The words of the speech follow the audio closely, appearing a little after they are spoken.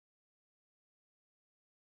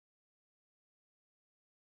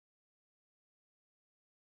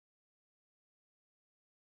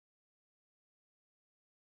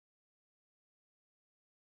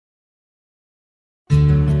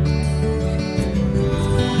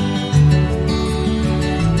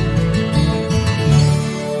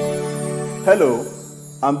Hello,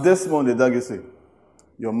 I'm Desmond Edagese,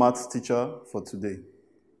 your maths teacher for today.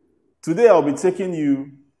 Today I'll be taking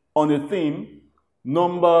you on a theme,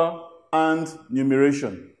 number and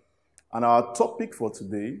numeration. And our topic for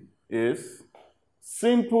today is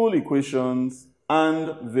simple equations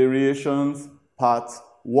and variations part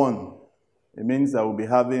 1. It means that we'll be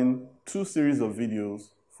having 2 series of videos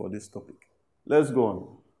for this topic. Let's go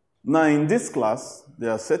on. Now in this class,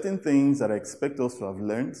 there are certain things that I expect us to have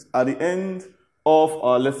learned at the end of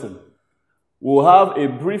our lesson. We'll have a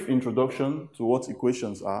brief introduction to what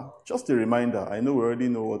equations are. Just a reminder, I know we already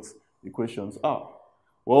know what equations are.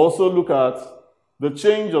 We'll also look at the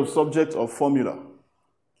change of subject of formula.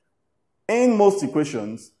 In most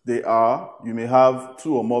equations, you may have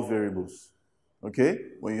 2 or more variables. Okay?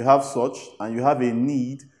 When you have such and you have a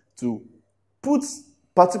need to put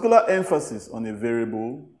particular emphasis on a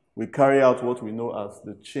variable, we carry out what we know as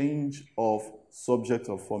the change of subject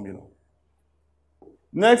of formula.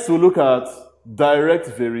 Next, we'll look at direct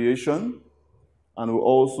variation, and we'll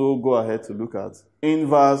also go ahead to look at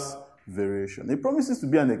inverse variation. It promises to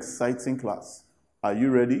be an exciting class. Are you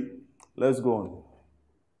ready? Let's go on.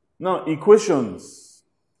 Now, equations.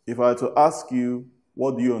 If I were to ask you,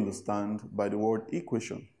 what do you understand by the word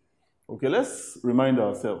equation? Okay, let's remind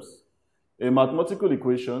ourselves. A mathematical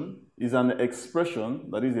equation is an expression,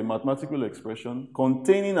 that is a mathematical expression,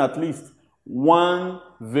 containing at least one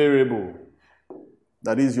variable.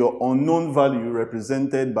 That is your unknown value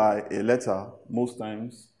represented by a letter, most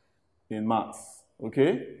times in maths.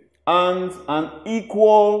 Okay? And an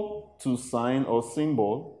equal to sign or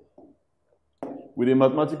symbol with a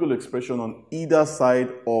mathematical expression on either side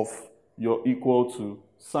of your equal to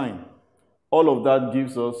sign. All of that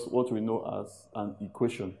gives us what we know as an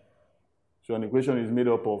equation. So an equation is made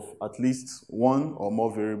up of at least one or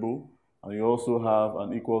more variable, and you also have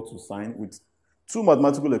an equal to sign with 2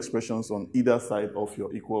 mathematical expressions on either side of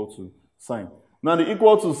your equal to sign. Now the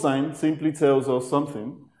equal to sign simply tells us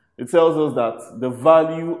something. It tells us that the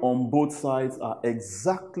value on both sides are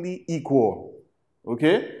exactly equal.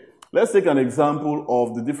 Okay? Let's take an example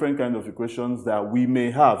of the different kind of equations that we may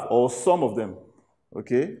have, or some of them.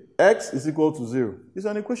 Okay? X is equal to 0. It's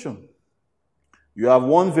an equation. You have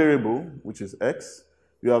one variable, which is x.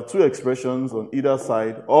 You have 2 expressions on either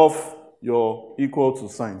side of your equal to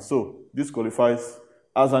sign. So this qualifies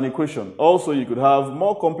as an equation. Also, you could have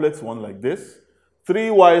more complex one like this.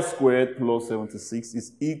 3y squared plus 76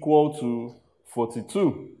 is equal to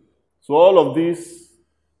 42. So all of this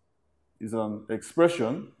is an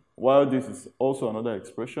expression, while this is also another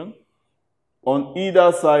expression. On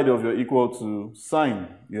either side of your equal to sign,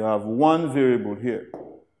 you have one variable here.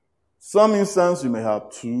 Some instance, you may have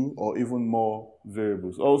 2 or even more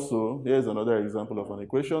variables. Also, here's another example of an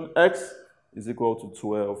equation. X is equal to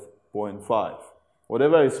 12.5.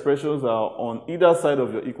 Whatever expressions are on either side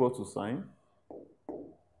of your equal to sign,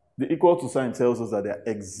 the equal to sign tells us that they are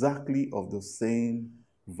exactly of the same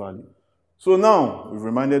value. So now, we've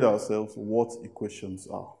reminded ourselves what equations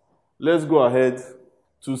are. Let's go ahead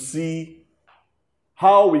to see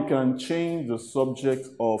how we can change the subject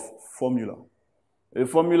of formula. A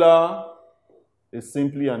formula is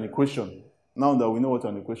simply an equation, now that we know what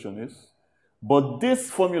an equation is. But this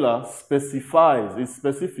formula specifies, is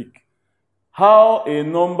specific, how a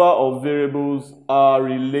number of variables are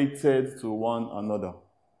related to one another.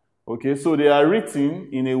 Okay, so they are written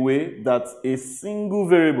in a way that a single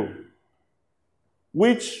variable,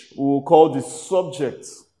 which we will call the subject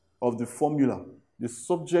of the formula, the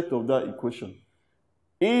subject of that equation,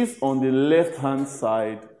 is on the left-hand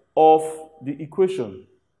side of the equation.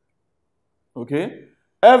 Okay?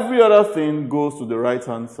 Every other thing goes to the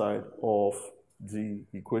right-hand side of the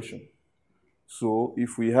equation. So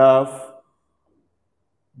if we have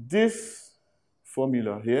this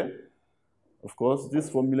formula here, of course, this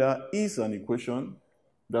formula is an equation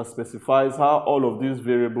that specifies how all of these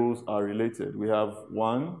variables are related. We have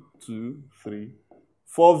 1, 2, 3,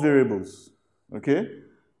 4 variables. Okay?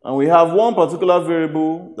 And we have one particular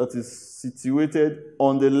variable that is situated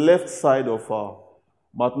on the left side of our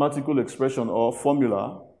mathematical expression or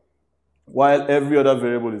formula, while every other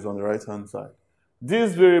variable is on the right-hand side.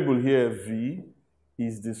 This variable here, v,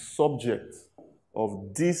 is the subject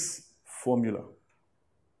of this formula.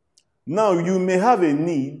 Now, you may have a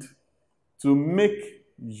need to make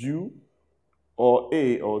u or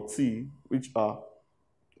a or t, which are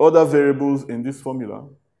other variables in this formula,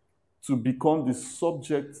 to become the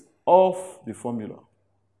subject of the formula.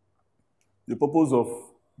 The purpose of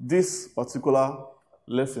this particular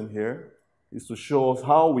lesson here is to show us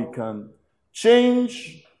how we can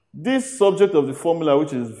change this subject of the formula,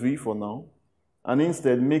 which is v for now, and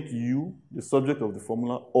instead make u the subject of the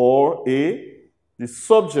formula, or A, the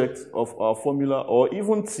subject of our formula, or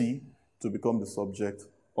even T to become the subject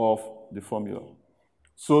of the formula.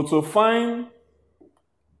 So to find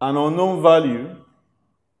an unknown value,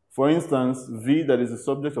 for instance, V that is the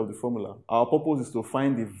subject of the formula, our purpose is to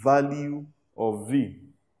find the value of V.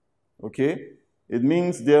 Okay? It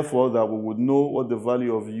means, therefore, that we would know what the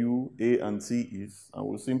value of U, A, and T is, and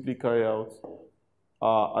we'll simply carry out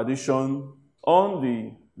our addition on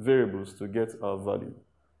the variables to get our value.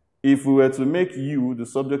 If we were to make U the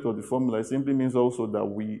subject of the formula, it simply means also that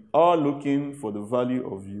we are looking for the value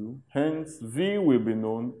of U. Hence, V will be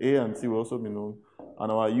known, A and T will also be known,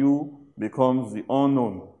 and our U becomes the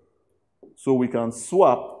unknown. So we can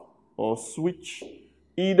swap or switch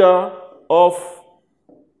either of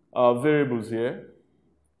our variables here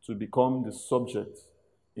to become the subject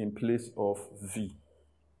in place of V.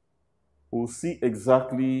 We'll see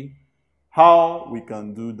exactly how we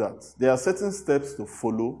can do that. There are certain steps to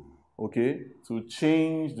follow, okay, to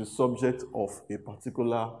change the subject of a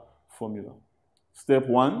particular formula. Step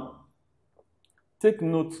 1, take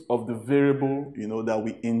note of the variable, that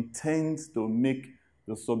we intend to make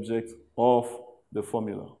the subject of the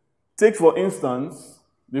formula. Take, for instance,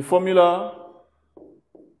 the formula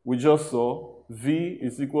we just saw, V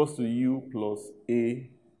is equals to U plus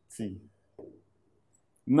AT.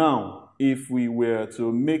 Now, if we were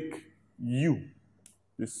to make U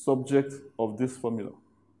the subject of this formula,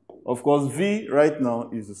 of course, V right now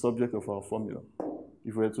is the subject of our formula.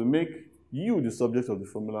 If we were to make U the subject of the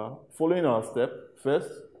formula, following our step, first,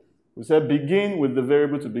 we said begin with the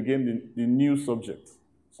variable to begin the new subject.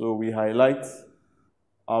 So we highlight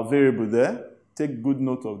our variable there. Take good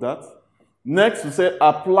note of that. Next, we say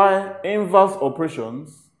apply inverse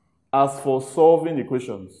operations as for solving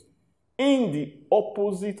equations in the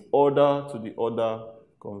opposite order to the order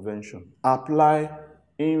convention. Apply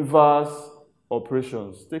inverse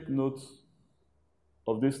operations. Take note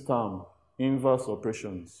of this term, inverse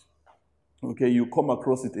operations. Okay, you come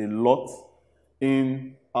across it a lot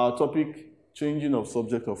in our topic, changing of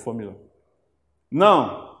subject of formula.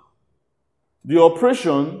 Now, the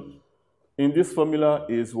operation in this formula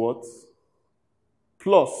is what?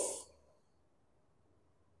 Plus.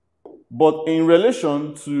 But in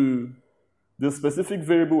relation to the specific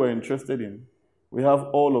variable we're interested in, we have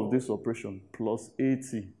all of this operation, plus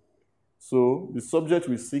AT. So the subject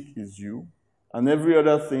we seek is U, and every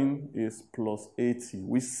other thing is plus AT.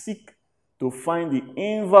 We seek to find the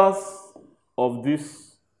inverse of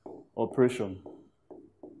this operation.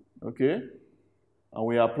 Okay? And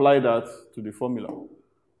we apply that to the formula.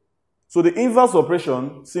 So the inverse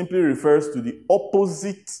operation simply refers to the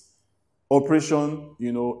opposite operation,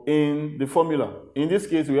 in the formula. In this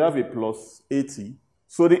case, we have a plus AT.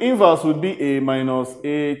 So the inverse would be a minus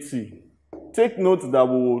AT. Take note that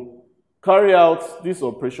we will carry out this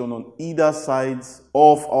operation on either sides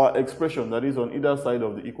of our expression, that is on either side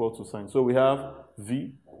of the equal to sign. So we have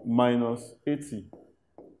V minus AT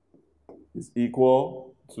is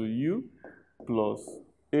equal to U plus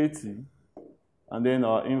AT, and then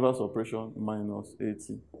our inverse operation minus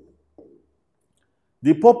AT.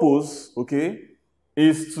 The purpose, okay,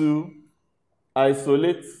 is to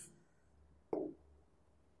isolate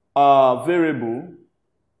our variable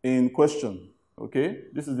in question, okay?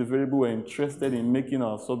 This is the variable we're interested in making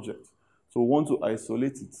our subject. So we want to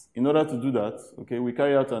isolate it. In order to do that, okay, we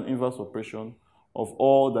carry out an inverse operation of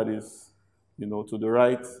all that is, to the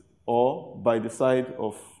right or by the side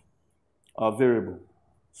of our variable.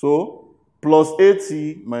 So plus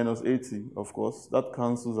AT minus AT, of course, that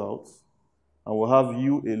cancels out. And we'll have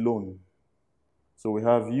U alone. So we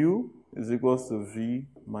have U is equals to V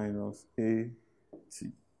minus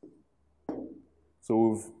AT. So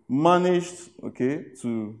we've managed, okay,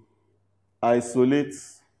 to isolate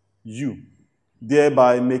U,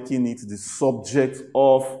 thereby making it the subject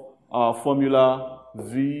of our formula.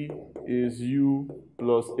 V is U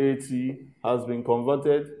plus AT has been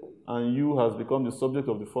converted, and U has become the subject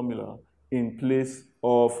of the formula in place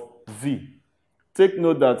of V. Take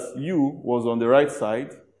note that U was on the right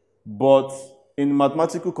side, but in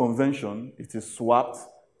mathematical convention, it is swapped.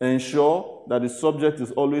 Ensure that the subject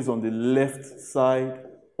is always on the left side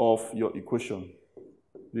of your equation.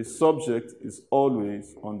 The subject is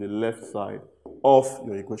always on the left side of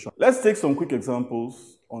your equation. Let's take some quick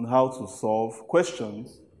examples on how to solve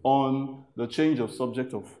questions on the change of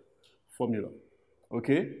subject of formula.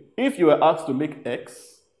 Okay? If you were asked to make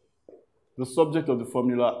X the subject of the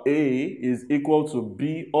formula, A is equal to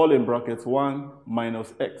B, all in brackets, 1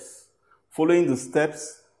 minus X. Following the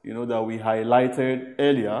steps, that we highlighted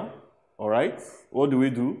earlier, all right? What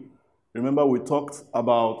do? Remember we talked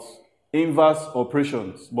about inverse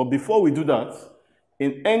operations. But before we do that,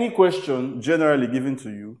 in any question generally given to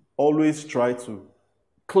you, always try to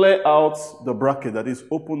clear out the bracket, that is,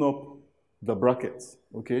 open up the bracket.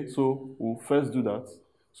 Okay, so we'll first do that.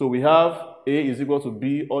 So we have A is equal to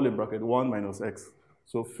B, all in bracket 1 minus X.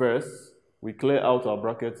 So first, we clear out our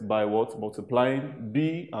brackets by what? Multiplying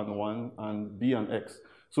B and 1 and B and X.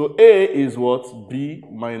 So A is what? B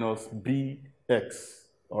minus BX.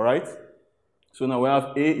 All right? So now we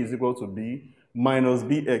have A is equal to B minus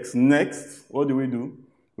BX. Next, what do?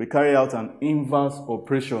 We carry out an inverse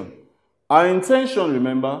operation. Our intention,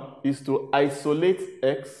 remember, is to isolate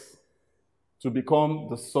X to become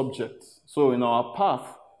the subject. So in our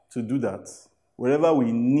path to do that, wherever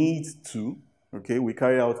we need to, okay, we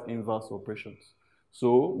carry out inverse operations.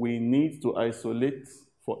 So we need to isolate,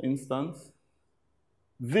 for instance,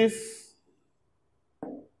 this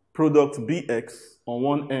product Bx on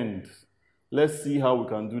one end. Let's see how we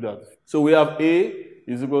can do that. So we have A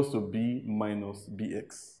is equals to B minus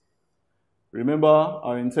Bx. Remember,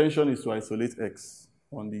 our intention is to isolate X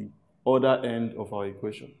on the other end of our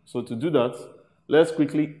equation. So to do that, let's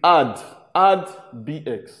quickly add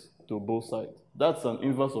Bx to both sides. That's an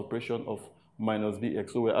inverse operation of minus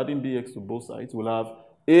Bx. So we're adding Bx to both sides. We'll have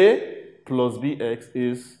A plus Bx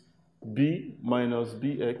is B minus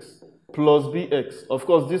Bx plus Bx. Of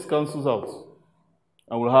course, this cancels out.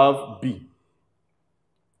 And we'll have B.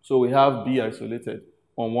 So we have B isolated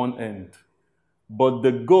on one end. But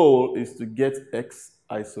the goal is to get X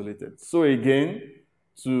isolated. So again,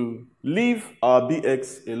 to leave our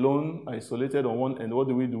Bx alone isolated on one end, what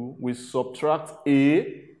do? We subtract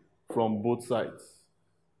A from both sides.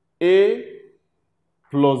 A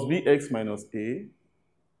plus Bx minus A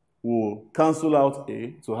will cancel out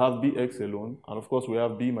A to have Bx alone. And of course, we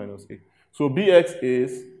have B minus A. So Bx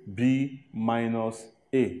is B minus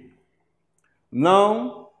A.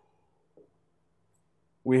 Now,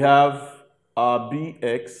 we have our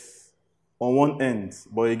Bx on one end,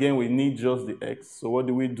 but again, we need just the X. So what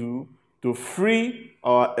do? To free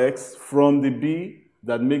our X from the B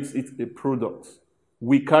that makes it a product,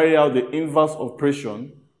 we carry out the inverse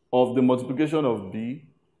operation of the multiplication of B,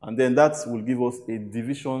 and then that will give us a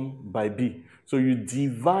division by B. So you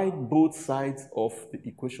divide both sides of the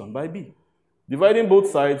equation by B. Dividing both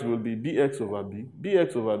sides will be Bx over B,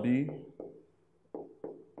 Bx over B,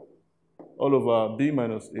 all over B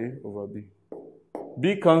minus A over B.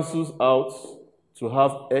 B cancels out to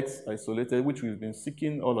have X isolated, which we've been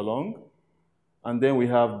seeking all along. And then we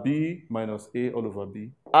have B minus A all over B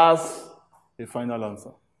as a final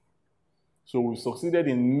answer. So we've succeeded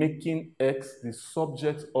in making X the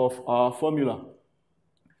subject of our formula.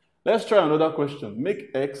 Let's try another question.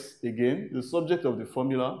 Make X, again, the subject of the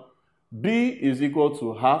formula. B is equal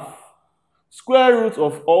to half square root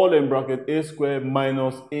of all in bracket A squared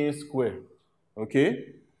minus A squared.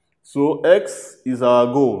 Okay? So X is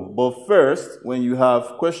our goal. But first, when you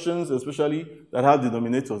have questions, especially that have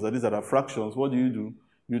denominators, that is, that are fractions, what do?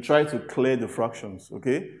 You try to clear the fractions,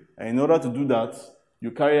 okay? And in order to do that,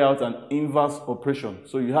 you carry out an inverse operation.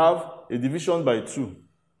 So you have a division by 2,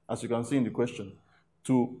 as you can see in the question.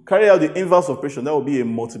 To carry out the inverse operation, that will be a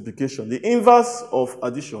multiplication. The inverse of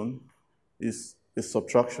addition is a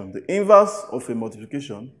subtraction. The inverse of a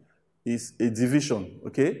multiplication is a division,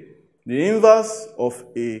 okay? The inverse of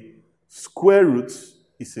a square root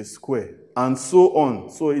is a square, and so on.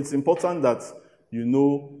 So it's important that you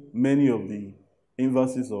know many of the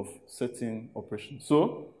inverses of certain operations.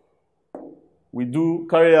 So we do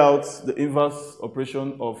carry out the inverse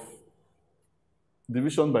operation of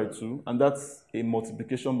division by 2, and that's a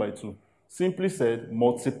multiplication by 2. Simply said,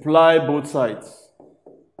 multiply both sides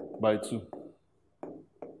by 2.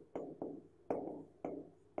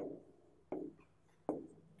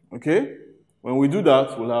 Okay? When we do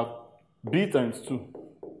that, we'll have B times 2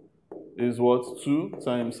 is what? 2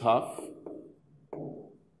 times half.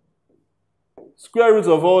 Square root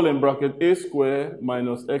of all in bracket A squared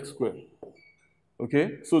minus X squared.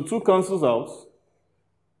 Okay? So 2 cancels out.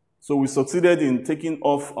 So we succeeded in taking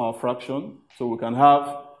off our fraction. So we can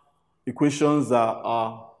have equations that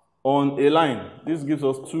are on a line. This gives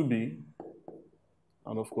us 2B.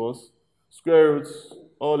 And of course, square roots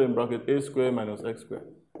all in bracket A squared minus X squared.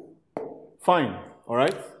 Fine, all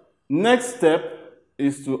right? Next step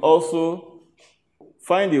is to also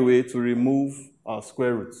find a way to remove our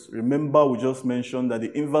square roots. Remember, we just mentioned that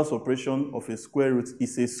the inverse operation of a square root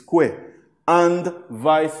is a square, and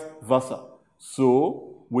vice versa.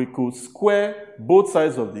 So we could square both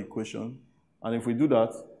sides of the equation, and if we do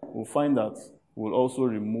that, we'll find that we'll also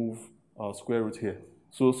remove our square root here.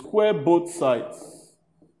 So square both sides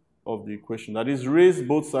of the equation, that is, raise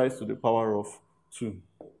both sides to the power of 2.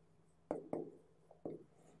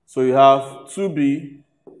 So you have 2b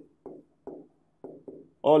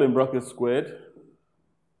all in brackets squared,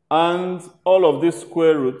 and all of these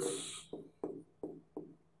square roots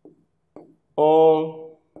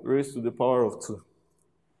all raised to the power of 2.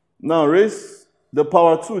 Now raise the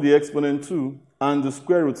power 2, the exponent 2, and the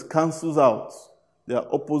square roots cancels out. They are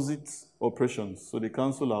opposite operations, so they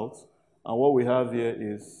cancel out. And what we have here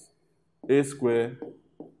is a squared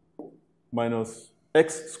minus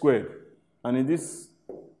x squared. And in this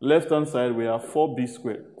left-hand side, we have 4b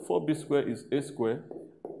squared. 4b squared is a squared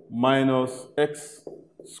minus x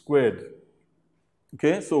squared.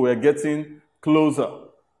 Okay, so we're getting closer.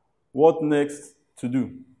 What next to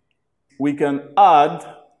do? We can add,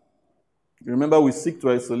 remember we seek to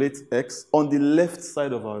isolate x on the left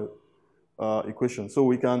side of our equation. So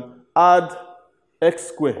we can add x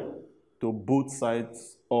squared to both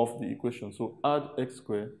sides of the equation. So add x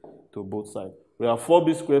squared to both sides. We have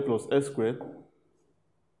 4b squared plus s squared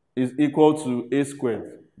is equal to a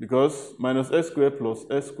squared, because minus x squared plus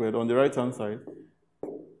s squared on the right hand side,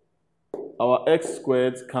 our x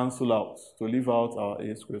squared cancel out to leave out our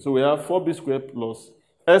a squared. So we have 4b squared plus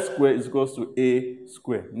s squared is equals to a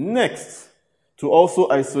squared. Next, to also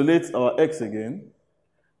isolate our x again,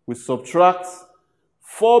 we subtract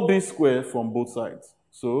 4b squared from both sides.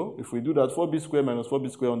 So if we do that, 4b squared minus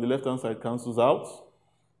 4b squared on the left hand side cancels out,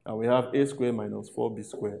 and we have a squared minus 4b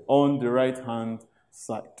squared on the right hand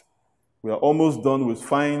side. We are almost done with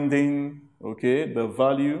finding, okay, the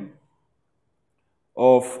value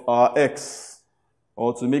of our x,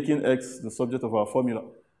 or to making x the subject of our formula.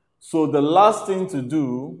 So the last thing to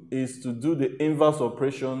do is to do the inverse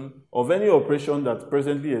operation of any operation that's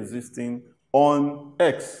presently existing on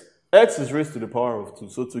x. X is raised to the power of 2.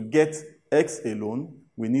 So to get x alone,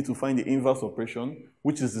 we need to find the inverse operation,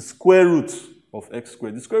 which is the square root of x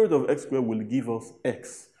squared. The square root of x squared will give us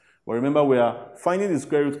x. But remember, we are finding the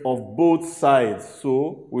square root of both sides.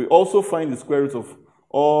 So we also find the square root of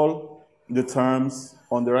all the terms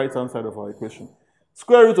on the right-hand side of our equation.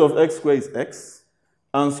 Square root of x squared is x,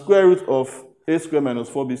 and square root of a squared minus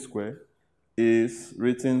 4b squared is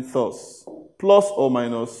written thus: plus or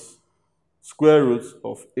minus square root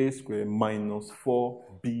of a squared minus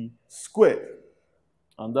 4b squared.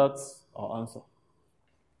 And that's our answer.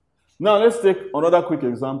 Now let's take another quick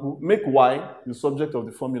example. Make y the subject of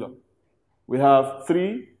the formula. We have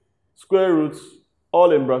 3 square roots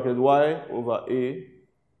all in bracket y over a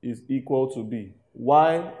is equal to b.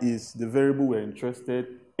 Y is the variable we're interested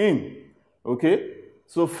in. Okay?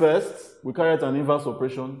 So first, we carry out an inverse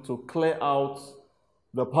operation to clear out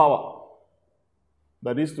the power.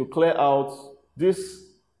 That is to clear out this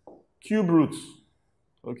cube root.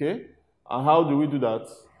 Okay? And how do we do that?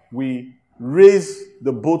 We raise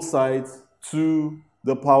the both sides to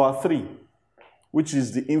the power 3, which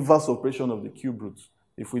is the inverse operation of the cube root.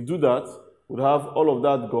 If we do that, we'll have all of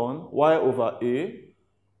that gone. Y over a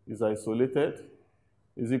is isolated,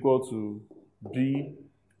 is equal to b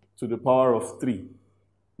to the power of 3.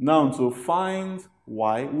 Now, to find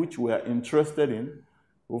y, which we are interested in,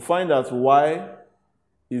 we'll find that y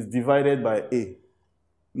is divided by a.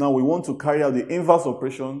 Now, we want to carry out the inverse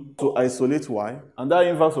operation to isolate y, and that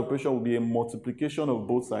inverse operation will be a multiplication of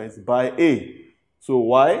both sides by a. So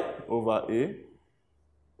y over a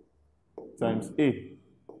times a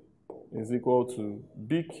is equal to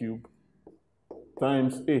b cubed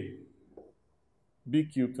times a. B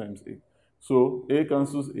cubed times a. So a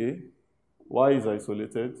cancels a, y is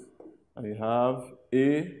isolated, and you have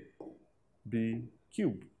a b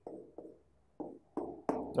cubed.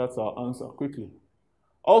 That's our answer, quickly.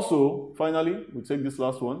 Also, finally, we take this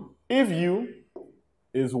last one. If u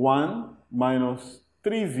is 1 minus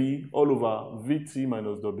 3v all over vt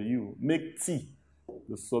minus w, make t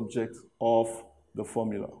the subject of the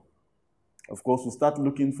formula. Of course, we'll start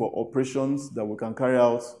looking for operations that we can carry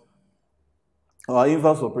out, our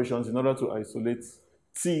inverse operations, in order to isolate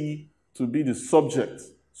t to be the subject.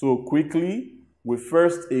 So quickly, we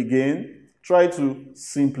first again try to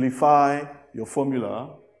simplify your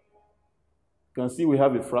formula. You can see we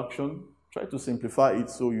have a fraction. Try to simplify it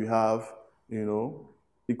so you have,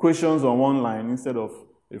 equations on one line instead of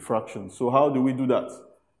a fraction. So how do we do that?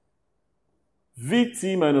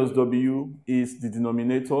 Vt minus w is the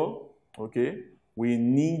denominator, okay? We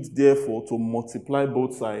need, therefore, to multiply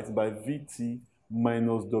both sides by Vt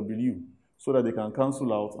minus w so that they can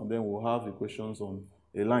cancel out, and then we'll have equations on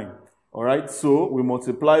a line. All right, so we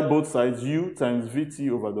multiply both sides, u times Vt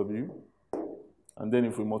over w. And then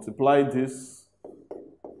if we multiply this,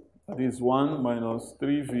 that is 1 minus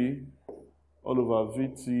 3v all over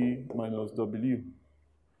Vt minus w.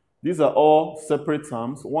 These are all separate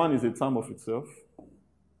terms. One is a term of itself.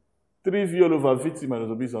 3v all over vt minus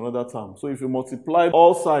w is another term. So if you multiply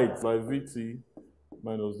all sides by vt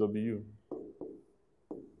minus w,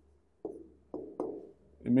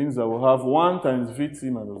 it means that we'll have 1 times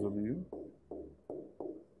vt minus w,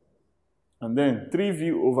 and then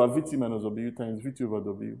 3v over vt minus w times vt over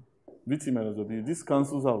w, vt minus w. This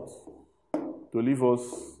cancels out to leave us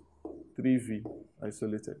 3v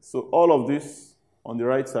isolated. So all of this on the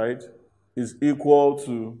right side is equal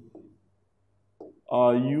to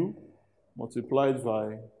our u multiplied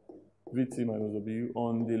by vt minus w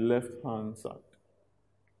on the left-hand side.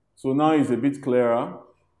 So now it's a bit clearer.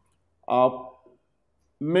 Our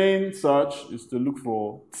main search is to look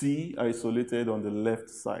for t isolated on the left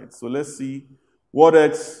side. So let's see what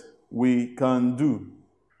else we can do.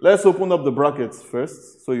 Let's open up the brackets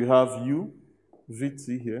first. So you have u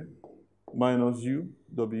vt here minus u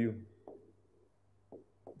w,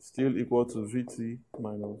 still equal to vt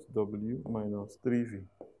minus w minus 3v.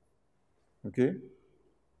 Okay?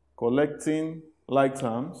 Collecting like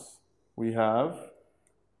terms, we have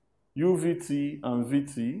uvt and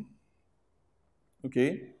vt,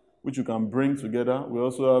 okay, which you can bring together. We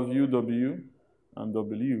also have uw and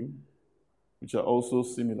w, which are also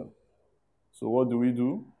similar. So what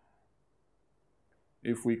do?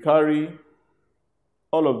 If we carry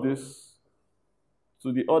all of this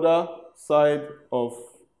to the other side of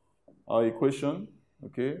our equation,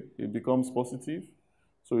 okay, it becomes positive.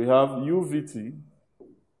 So we have uvt,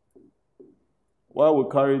 while we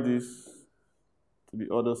carry this to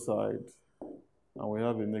the other side, and we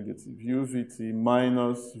have a negative. Uvt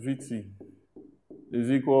minus vt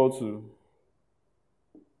is equal to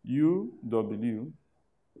uw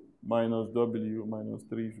minus w minus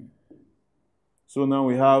 3v. So now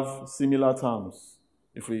we have similar terms.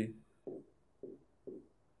 If we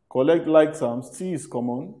collect like terms, t is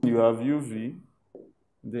common. You have uv,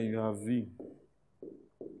 then you have v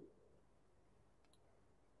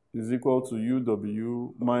is equal to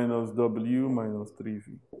uw minus w minus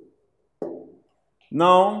 3v.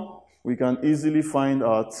 Now we can easily find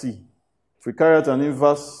our t. If we carry out an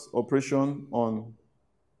inverse operation on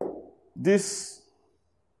this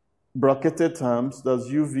bracketed terms, that's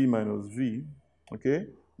uv minus v, okay,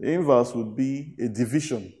 the inverse would be a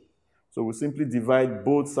division. So we simply divide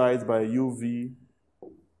both sides by uv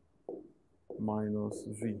minus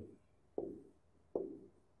v.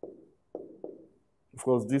 Of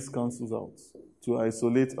course, this cancels out to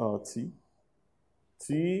isolate our t.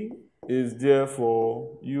 T is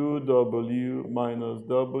therefore uw minus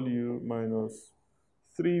w minus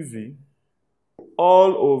 3v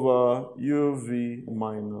all over uv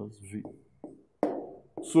minus v.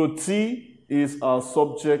 So t is our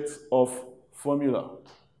subject of formula,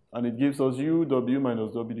 and it gives us uw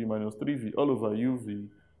minus w minus 3v all over uv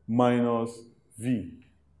minus v.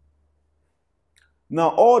 Now,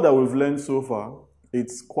 all that we've learned so far,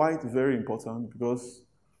 it's quite very important, because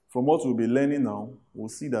from what we'll be learning now, we'll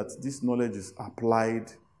see that this knowledge is applied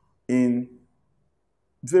in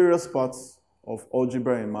various parts of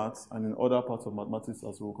algebra and maths and in other parts of mathematics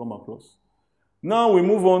as we'll come across. Now we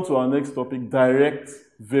move on to our next topic, direct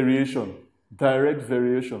variation. Direct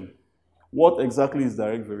variation. What exactly is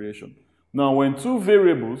direct variation? Now, when two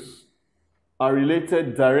variables are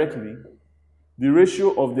related directly, the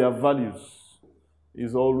ratio of their values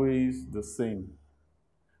is always the same.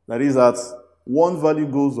 That is, that one value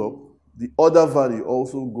goes up, the other value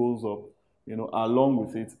also goes up, along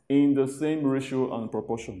with it in the same ratio and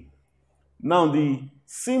proportion. Now, the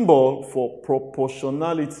symbol for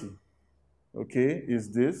proportionality, okay,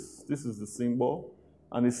 is this. This is the symbol,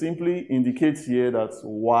 and it simply indicates here that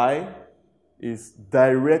y is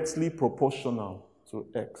directly proportional to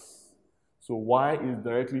x. So y is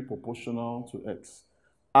directly proportional to x.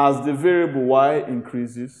 As the variable y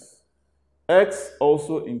increases, x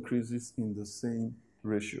also increases in the same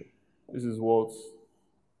ratio. This is what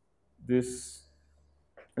this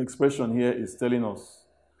expression here is telling us.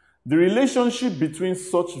 The relationship between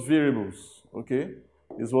such variables, okay,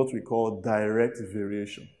 is what we call direct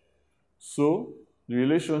variation. So the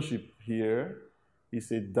relationship here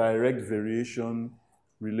is a direct variation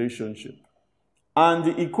relationship. And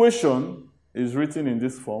the equation is written in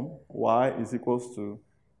this form: y is equals to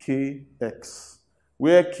kx,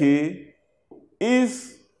 where k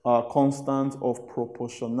is our constant of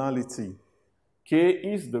proportionality. K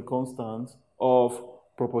is the constant of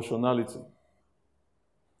proportionality.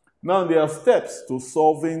 Now, there are steps to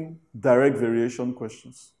solving direct variation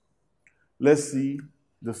questions. Let's see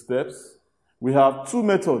the steps. We have two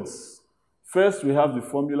methods. First, we have the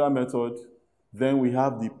formula method. Then we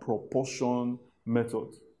have the proportion method.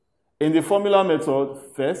 In the formula method,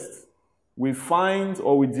 first, we find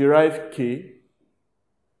or we derive k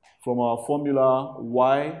from our formula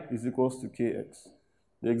y is equals to kx.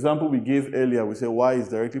 The example we gave earlier, we said y is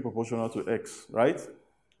directly proportional to x, right?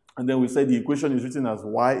 And then we said the equation is written as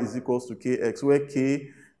y is equals to kx, where k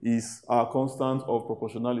is our constant of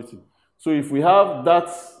proportionality. So if we have that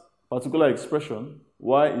particular expression,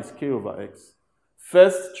 y is k over x,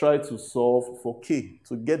 first try to solve for k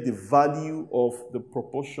to get the value of the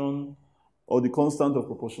proportion or the constant of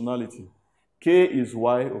proportionality. K is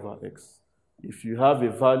y over x. If you have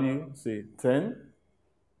a value, say 10,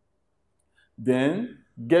 then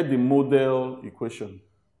get the model equation.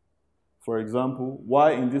 For example,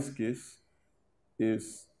 y in this case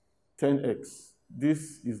is 10x.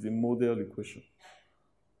 This is the model equation.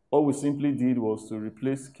 All we simply did was to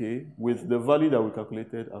replace k with the value that we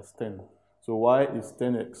calculated as 10. So y is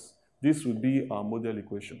 10x. This would be our model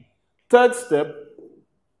equation. Third step,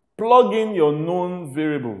 plug in your known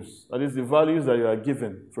variables, that is the values that you are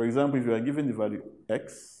given. For example, if you are given the value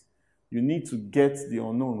x, you need to get the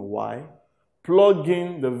unknown y, plug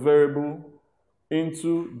in the variable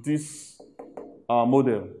into this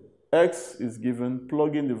model. X is given,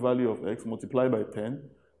 plug in the value of x, multiply by 10,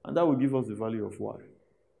 and that will give us the value of y.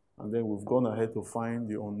 And then we've gone ahead to find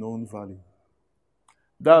the unknown value.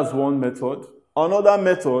 That's one method. Another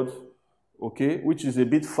method, okay, which is a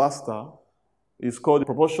bit faster, is called the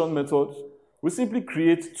proportion method. We simply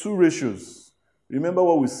create two ratios. Remember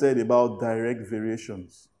what we said about direct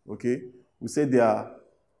variations, okay? We said they are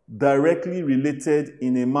directly related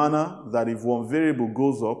in a manner that if one variable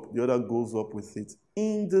goes up, the other goes up with it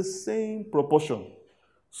in the same proportion.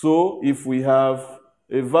 So if we have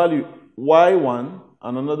a value y1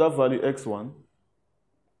 and another value x1,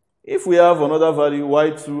 if we have another value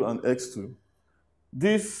y2 and x2,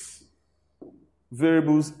 these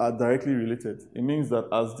variables are directly related. It means that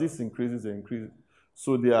as this increases, they increase.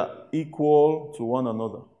 So they are equal to one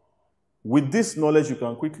another. With this knowledge, you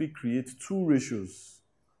can quickly create two ratios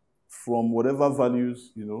from whatever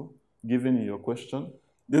values, given in your question.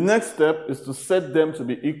 The next step is to set them to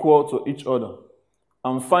be equal to each other.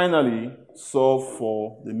 And finally, solve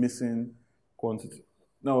for the missing quantity.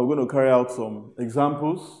 Now we're going to carry out some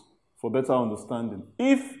examples for better understanding.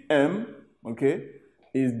 If m, okay,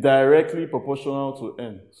 is directly proportional to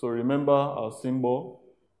n. So remember our symbol,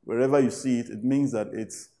 wherever you see it, it means that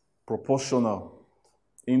it's proportional.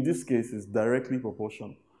 In this case, it's directly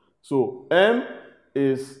proportional. So m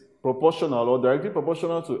is proportional or directly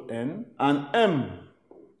proportional to n, and m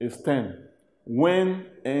is 10 when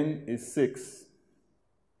n is 6.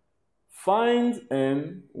 Find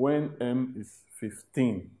n when m is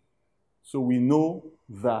 15. So we know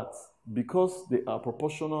that because they are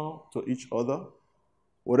proportional to each other,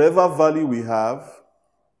 whatever value we have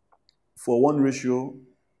for one ratio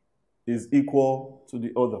is equal to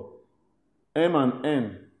the other. M and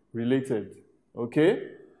n related, okay?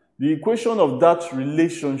 The equation of that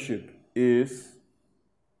relationship is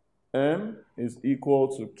m is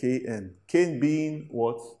equal to kn. Kn being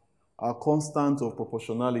what? Our constant of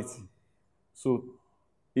proportionality. So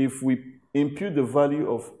if we impute the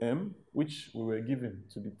value of m, which we were given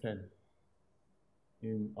to be 10,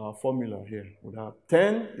 in our formula here, we have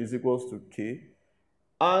 10 is equals to k,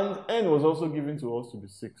 and n was also given to us to be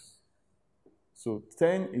 6. So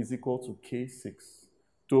 10 is equal to k6.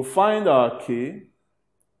 To find our k,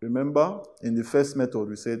 remember in the first method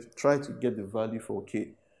we said try to get the value for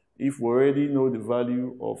k. If we already know the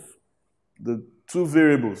value of the two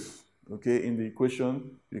variables, okay, in the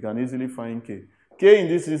equation, you can easily find k. K in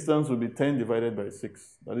this instance will be 10 divided by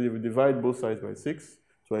 6. That is, if we divide both sides by 6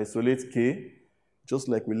 to isolate k, just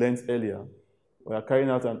like we learned earlier, we are carrying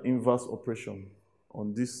out an inverse operation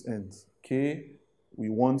on this end. K, we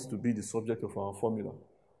want to be the subject of our formula.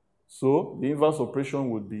 So the inverse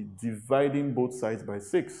operation would be dividing both sides by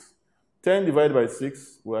 6. 10 divided by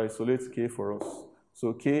 6 will isolate k for us.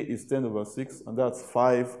 So k is 10 over 6, and that's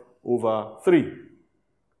 5 over 3.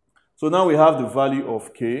 So now we have the value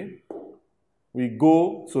of k. We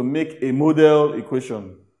go to make a model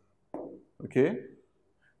equation. Okay?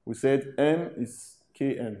 We said m is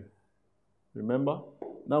kn. Remember?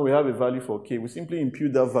 Now we have a value for k. We simply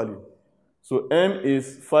impute that value. So m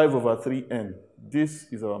is 5 over 3n. This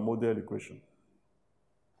is our model equation.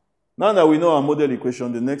 Now that we know our model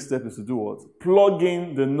equation, the next step is to do what? Plug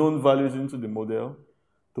in the known values into the model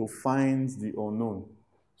to find the unknown.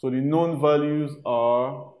 So the known values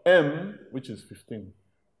are m, which is 15.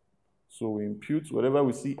 So we impute whatever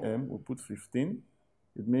we see m, we put 15.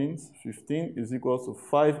 It means 15 is equal to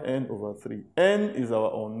 5n over 3. N is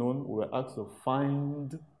our unknown. We were asked to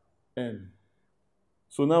find n.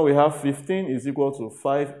 So now we have 15 is equal to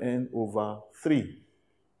 5n over 3.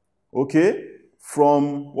 Okay?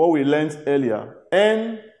 From what we learned earlier,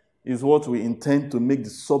 n is what we intend to make the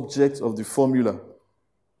subject of the formula.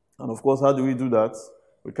 And of course, how do we do that?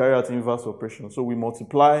 We carry out inverse operation. So we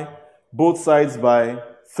multiply both sides by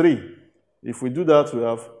 3. If we do that, we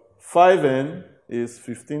have 5n is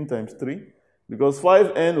 15 times 3. Because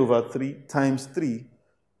 5n over 3 times 3,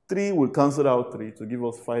 3 will cancel out 3 to give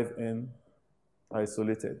us 5n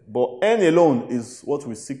isolated. But n alone is what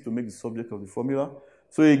we seek to make the subject of the formula.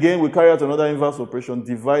 So again, we carry out another inverse operation,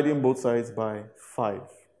 dividing both sides by 5.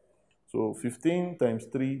 So 15 times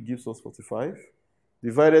 3 gives us 45.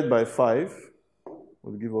 Divided by 5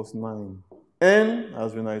 will give us 9. N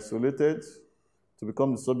has been isolated to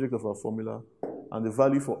become the subject of our formula, and the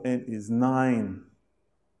value for n is 9.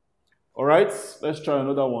 All right, let's try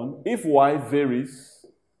another one. If y varies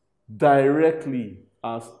directly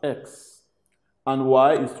as x, and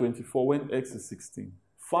y is 24 when x is 16,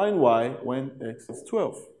 find y when x is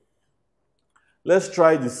 12. Let's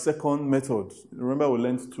try the second method. Remember, we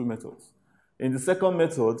learned 2 methods. In the second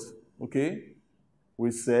method, okay,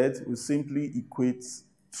 we said we simply equate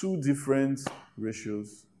 2 different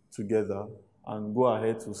ratios together and go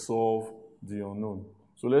ahead to solve the unknown.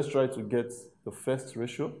 So let's try to get the first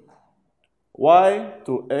ratio. Y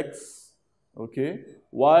to x, okay,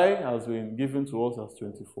 y has been given to us as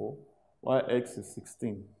 24, yx is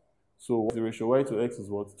 16. So the ratio y to x is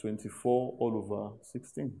what? 24 all over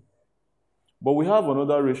 16. But we have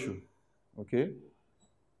another ratio, okay,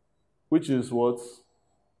 which is what?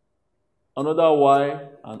 Another y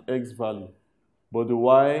and x value. But the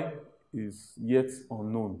y is yet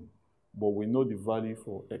unknown, but we know the value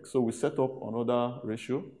for x. So we set up another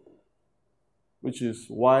ratio, which is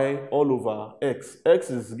y all over x. X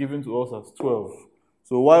is given to us as 12.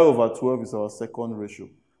 So y over 12 is our second ratio.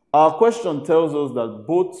 Our question tells us that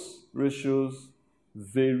both ratios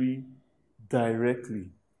vary directly.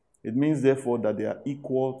 It means, therefore, that they are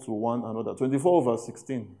equal to one another. 24 over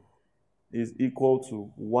 16 is equal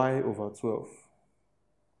to y over 12.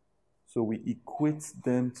 So we equate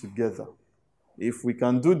them together. If we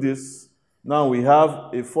can do this, now we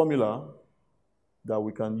have a formula that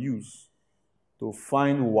we can use to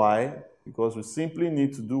find y, because we simply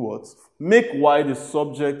need to do what? Make y the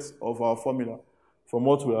subject of our formula from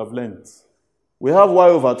what we have learned. We have y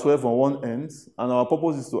over 12 on one end, and our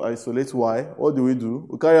purpose is to isolate y. What do?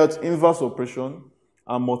 We carry out inverse operation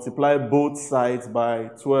and multiply both sides by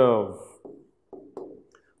 12.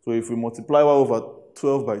 So if we multiply y over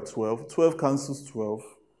 12 by 12, 12 cancels 12,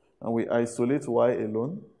 and we isolate y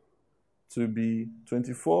alone to be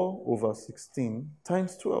 24 over 16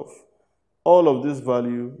 times 12. All of this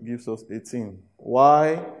value gives us 18.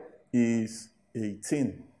 Y is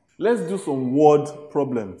 18. Let's do some word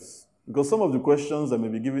problems, because some of the questions that may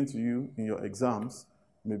be given to you in your exams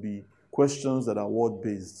may be questions that are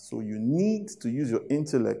word-based. So you need to use your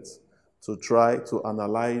intellect to try to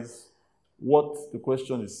analyze what the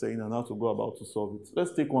question is saying and how to go about to solve it.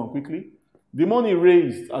 Let's take one quickly. The money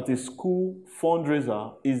raised at a school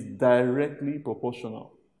fundraiser is directly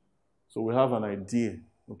proportional. So we have an idea.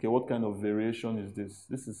 Okay, what kind of variation is this?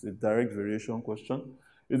 This is a direct variation question.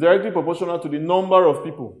 It's directly proportional to the number of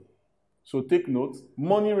people. So take note,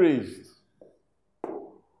 money raised,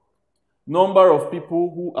 number of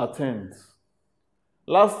people who attend.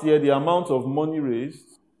 Last year, the amount of money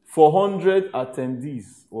raised for 100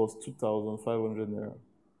 attendees was 2,500 naira.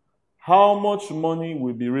 How much money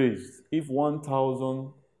will be raised if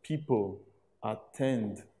 1,000 people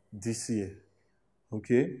attend this year?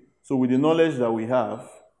 Okay, so with the knowledge that we have,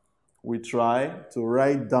 we try to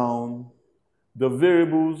write down the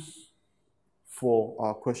variables for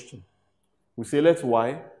our question. We say let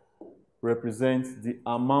y represent the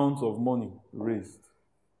amount of money raised.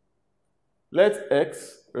 Let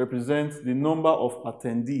x represent the number of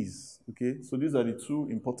attendees. Okay, so these are the 2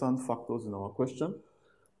 important factors in our question.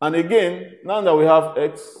 And again, now that we have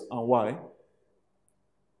x and y,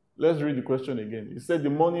 let's read the question again. It said the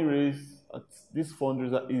money raised at this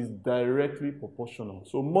fundraiser is directly proportional.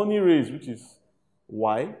 So money raised, which is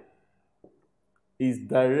y, is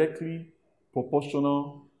directly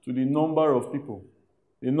proportional to the number of people.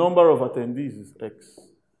 The number of attendees is x.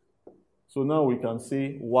 So now we can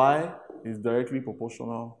say y is directly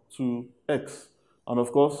proportional to x. And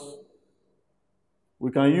of course, we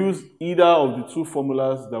can use either of the 2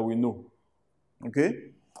 formulas that we know.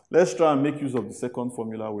 Okay? Let's try and make use of the second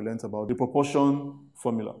formula we learned about, the proportion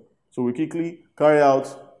formula. So we quickly carry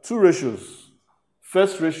out 2 ratios.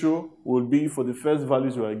 First ratio will be for the first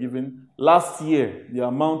values we are given. Last year, the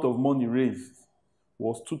amount of money raised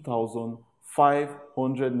was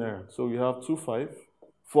 2,500 naira. So we have 25.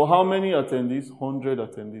 For how many attendees? 100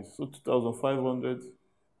 attendees. So 2,500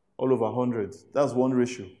 all over 100. That's one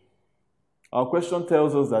ratio. Our question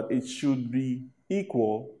tells us that it should be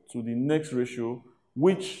equal to the next ratio,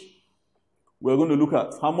 which we're going to look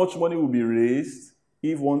at. How much money will be raised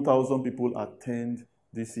if 1,000 people attend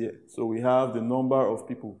this year? So we have the number of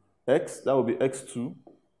people, x, that will be x2,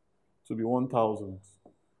 to be 1,000.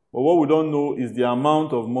 But what we don't know is the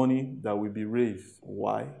amount of money that will be raised,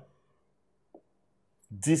 y,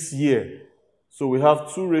 this year. So we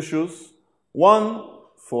have two ratios, one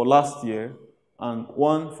for last year and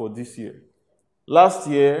one for this year. Last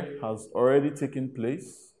year has already taken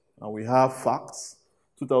place, and we have facts.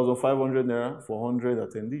 2,500 naira for 100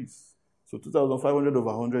 attendees. So 2,500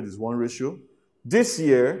 over 100 is one ratio. This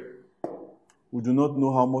year, we do not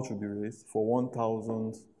know how much will be raised for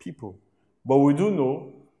 1,000 people. But we do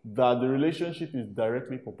know that the relationship is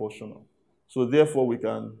directly proportional. So therefore, we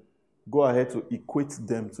can go ahead to equate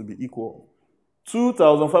them to be equal.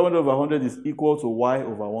 2,500 over 100 is equal to y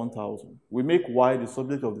over 1,000. We make y the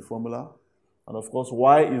subject of the formula. And of course,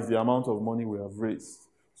 y is the amount of money we have raised.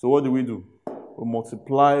 So what do? We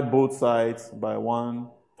multiply both sides by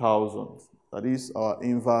 1,000. That is our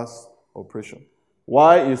inverse operation.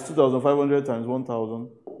 Y is 2,500 times 1,000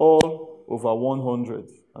 all over 100.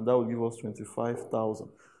 And that will give us 25,000.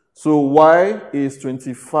 So y is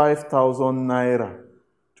 25,000 naira.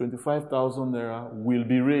 25,000 naira will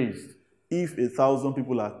be raised if 1,000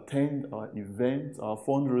 people attend our event, our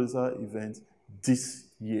fundraiser event this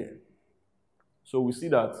year. So we see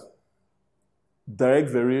that direct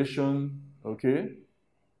variation, okay,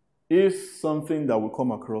 is something that we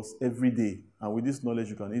come across every day. And with this knowledge,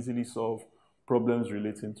 you can easily solve problems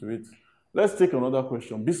relating to it. Let's take another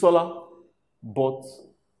question. Bisola bought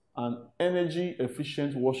an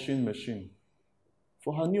energy-efficient washing machine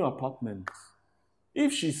for her new apartment.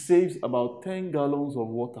 If she saves about 10 gallons of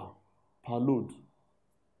water per load,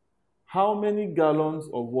 how many gallons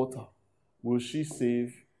of water will she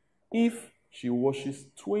save if she washes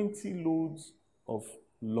 20 loads of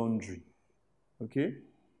laundry? Okay?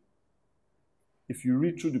 If you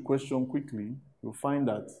read through the question quickly, you'll find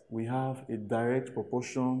that we have a direct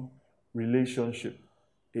proportion relationship.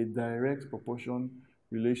 A direct proportion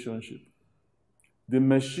relationship. The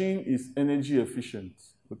machine is energy efficient,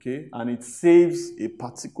 okay? And it saves a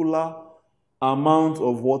particular amount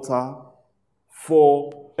of water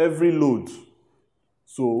for every load.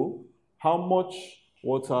 So, how much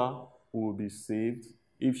water will be saved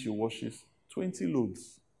if she washes 20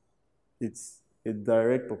 loads? It's a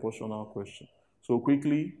direct proportional question. So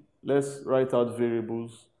quickly, let's write out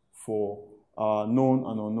variables for our known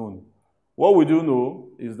and unknown. What we do know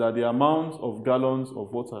is that the amount of gallons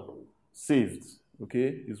of water saved,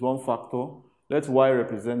 okay, is one factor. Let y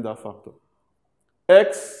represent that factor.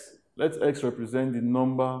 X, let x represent the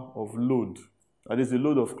number of load. That is the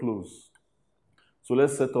load of clothes. So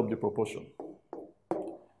let's set up the proportion.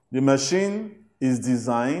 The machine is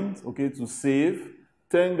designed, okay, to save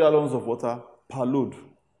 10 gallons of water per load.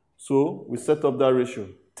 So we set up that ratio.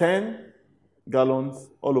 10 gallons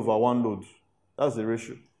all over one load. That's the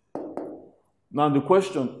ratio. Now the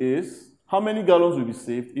question is, how many gallons will be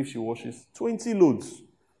saved if she washes 20 loads?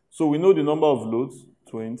 So we know the number of loads,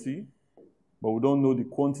 20, but we don't know the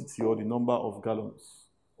quantity or the number of gallons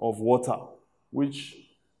of water, which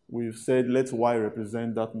we've said let y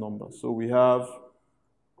represent that number. So we have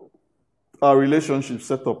our relationship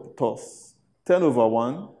set up thus. 10 over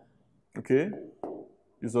 1, okay,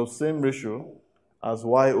 is of same ratio as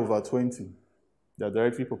y over 20. They are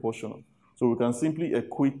directly proportional. So we can simply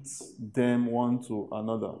equate them one to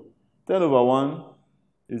another. 10 over 1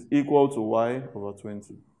 is equal to y over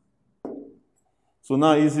 20. So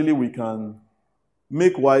now easily we can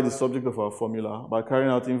make y the subject of our formula by carrying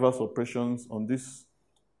out inverse operations on this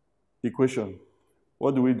equation.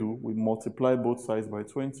 What do? We multiply both sides by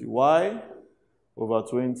 20. Y over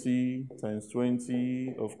 20 times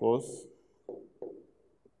 20, of course.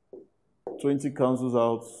 20 cancels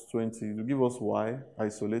out 20 to give us y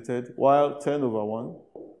isolated, while 10 over 1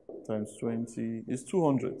 times 20 is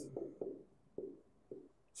 200.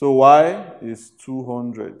 So y is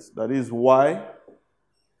 200. That is, y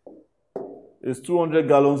is 200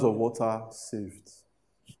 gallons of water saved.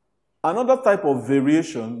 Another type of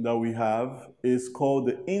variation that we have is called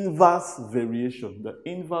the inverse variation. The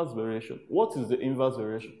inverse variation. What is the inverse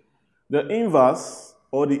variation? The inverse,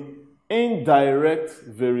 or the indirect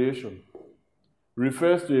variation,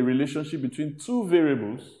 refers to a relationship between two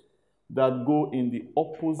variables that go in the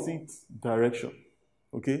opposite direction.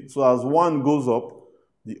 Okay, so as one goes up,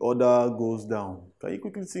 the other goes down. Can you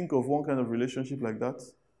quickly think of one kind of relationship like that?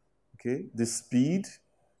 Okay, the speed,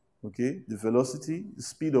 okay, the velocity, the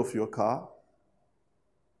speed of your car.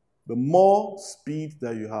 The more speed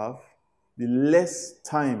that you have, the less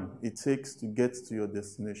time it takes to get to your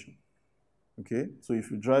destination. Okay? So if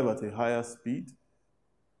you drive at a higher speed,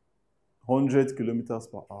 100 kilometers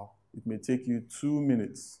per hour, it may take you 2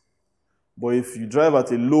 minutes. But if you drive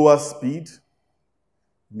at a lower speed,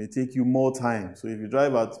 it may take you more time. So if you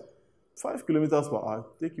drive at 5 kilometers per hour, it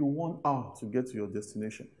will take you 1 hour to get to your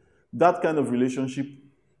destination. That kind of relationship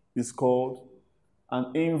is called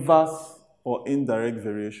an inverse or indirect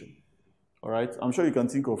variation. All right? I'm sure you can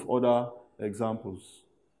think of other examples.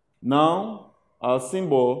 Now, our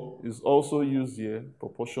symbol is also used here,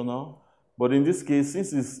 proportional. But in this case,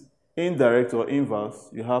 since it's indirect or inverse,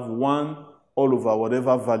 you have 1 all over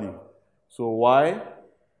whatever value. So y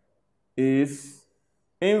is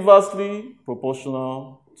inversely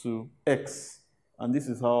proportional to x. And this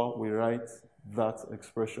is how we write that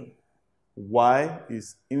expression. Y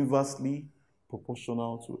is inversely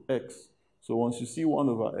proportional to x. So once you see 1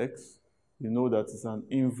 over x, you know that it's an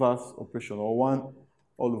inverse operation, or 1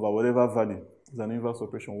 all over whatever value is an inverse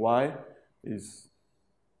operation. Y is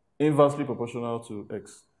inversely proportional to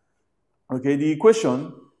x. Okay, the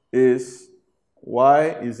equation is y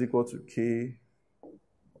is equal to k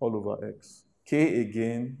all over x. K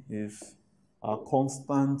again is a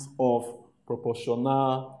constant of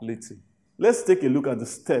proportionality. Let's take a look at the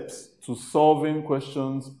steps to solving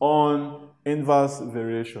questions on inverse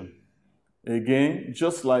variation. Again,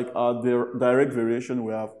 just like our direct variation,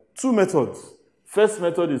 we have 2 methods. First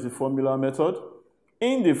method is the formula method.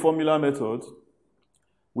 In the formula method,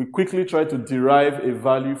 we quickly try to derive a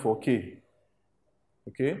value for k.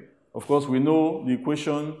 Okay? Of course, we know the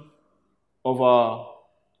equation of our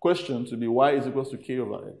question to be y is equal to k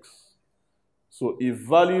over x. So if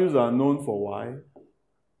values are known for y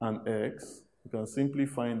and x, you can simply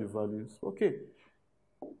find the values for k.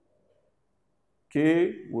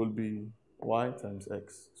 K will be y times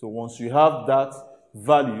x. So once you have that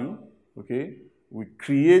value, okay, we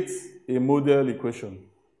create a model equation.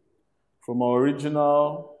 From our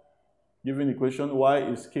original given equation, y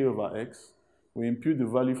is k over x. We impute the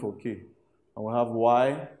value for k. And we have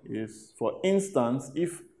y is, for instance,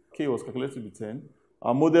 if k was calculated to be 10,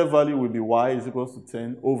 our model value will be y is equal to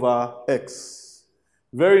 10 over x.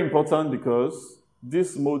 Very important because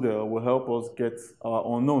this model will help us get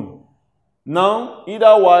our unknown. Now,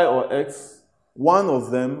 either y or x, one of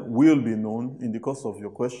them will be known in the course of your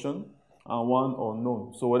question and one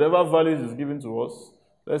unknown. So whatever values is given to us,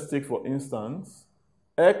 let's take for instance,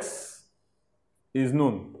 x is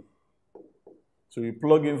known. So you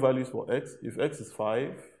plug in values for x. If x is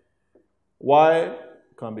 5, y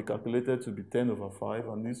can be calculated to be 10 over 5,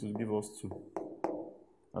 and this will give us 2.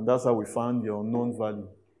 And that's how we find the unknown value.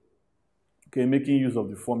 Okay, making use of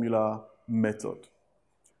the formula method.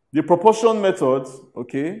 The proportion method,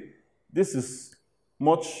 okay, this is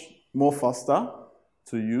much more faster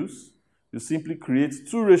to use. You simply create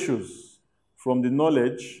 2 ratios from the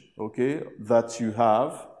knowledge, okay, that you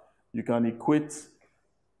have. You can equate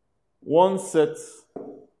one set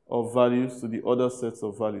of values to the other sets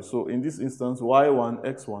of values. So in this instance, y1,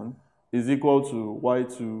 x1 is equal to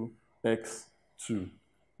y2, x2.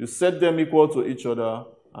 You set them equal to each other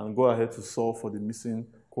and go ahead to solve for the missing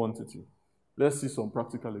quantity. Let's see some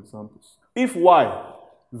practical examples. If y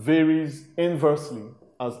varies inversely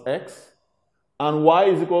as x, and y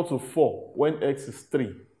is equal to 4 when x is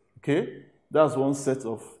 3, okay? That's one set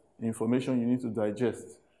of information you need to digest.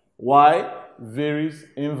 Y varies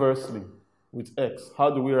inversely with x. How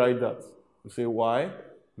do we write that? We say y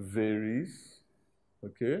varies,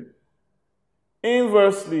 okay,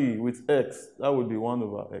 inversely with x. That would be 1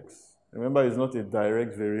 over x. Remember, it's not a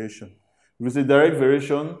direct variation. If it's a direct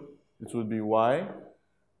variation, it would be y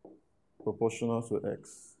proportional to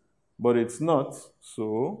x. But it's not,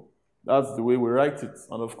 so that's the way we write it.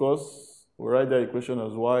 And of course, we write that equation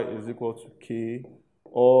as y is equal to k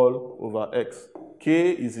all over x.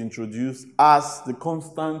 K is introduced as the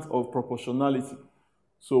constant of proportionality.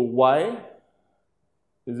 So y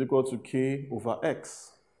is equal to k over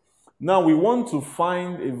x. Now we want to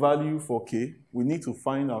find a value for k. We need to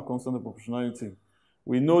find our constant of proportionality.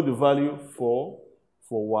 We know the value for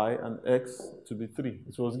y and x to be 3.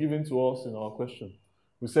 It was given to us in our question.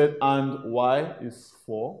 We said, and y is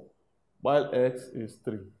 4, while x is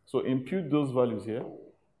 3. So impute those values here.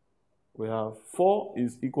 We have 4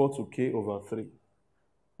 is equal to k over 3.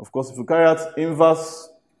 Of course, if you carry out inverse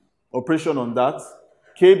operation on that,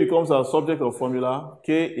 k becomes our subject of formula.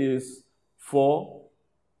 K is 4.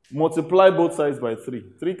 Multiply both sides by 3.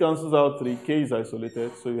 3 cancels out 3. K is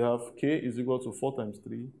isolated. So you have k is equal to 4 times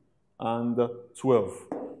 3 and 12.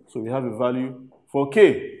 So we have a value for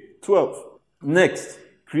k, 12. Next,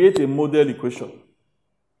 create a model equation.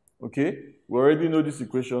 Okay? We already know this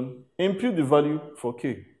equation. Impute the value for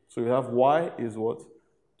k. So we have y is what?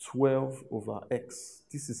 12 over x.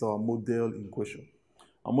 This is our model equation.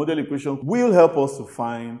 Our model equation will help us to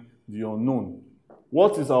find the unknown.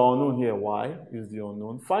 What is our unknown here? Y is the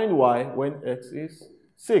unknown. Find y when x is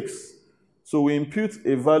 6. So we impute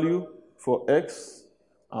a value for x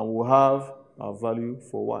and we'll have our value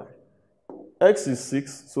for y. X is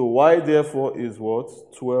 6, so y therefore is what?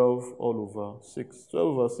 12 all over 6. 12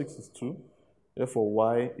 over 6 is 2, therefore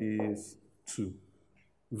y is 2.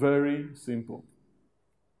 Very simple.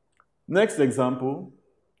 Next example,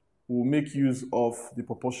 we'll make use of the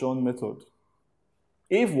proportion method.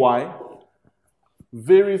 If y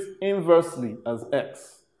varies inversely as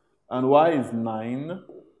x and y is 9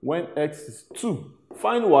 when x is 2,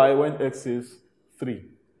 find y when x is 3.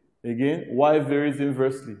 Again, y varies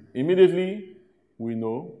inversely. Immediately, we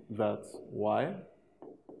know that y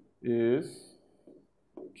is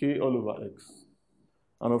k all over x.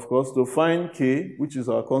 And of course, to find k, which is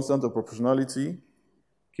our constant of proportionality,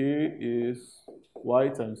 k is y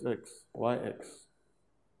times x, yx.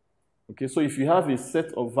 Okay, so if you have a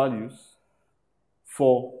set of values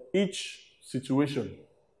for each situation,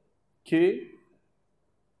 k,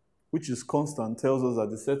 which is constant, tells us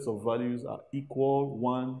that the sets of values are equal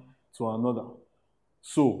one to another.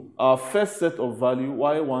 So our first set of value,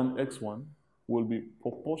 y1, x1, will be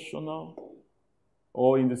proportional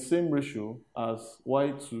or in the same ratio as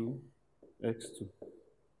y2, x2.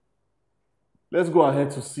 Let's go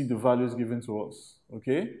ahead to see the values given to us,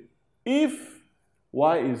 okay? If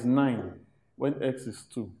y is 9 when x is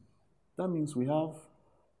 2, that means we have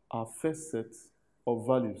our first set of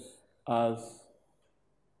values as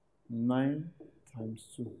 9 times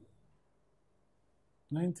 2.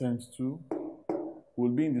 9 times 2 will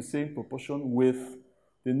be in the same proportion with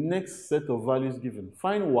the next set of values given.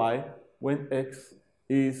 Find y when x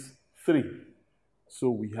is 3. So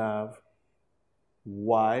we have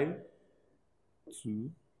y2.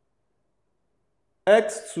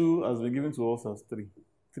 x2 has been given to us as 3.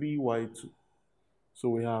 3y2. So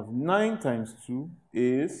we have 9 times 2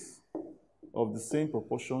 is of the same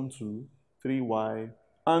proportion to 3y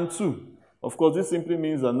and 2. Of course, this simply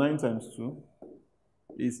means that 9 times 2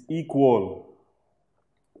 is equal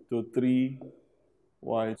to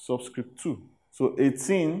 3y subscript 2. So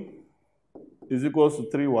 18 is equal to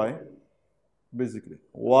 3y, basically.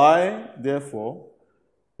 Y, therefore,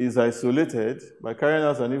 is isolated by carrying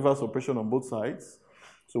out an inverse operation on both sides.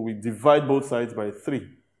 So we divide both sides by 3.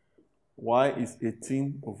 Y is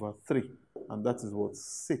 18 over 3. And that is what?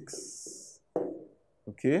 6.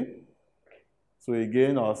 Okay? So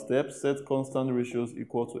again, our steps, set constant ratios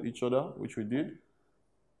equal to each other, which we did,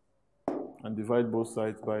 and divide both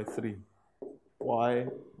sides by 3. Y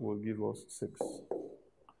will give us 6.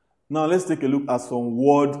 Now let's take a look at some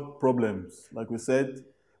word problems. Like we said,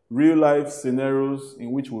 real-life scenarios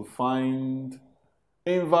in which we'll find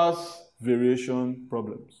inverse variation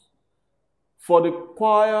problems. For the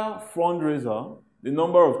choir fundraiser, the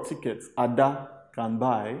number of tickets Ada can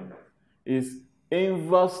buy is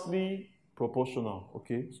inversely proportional,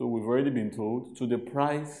 okay? So we've already been told to the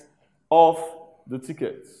price of the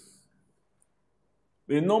tickets.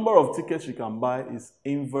 The number of tickets she can buy is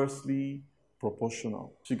inversely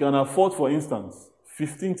proportional. She can afford, for instance,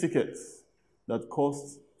 15 tickets that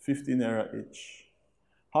cost 50 naira each.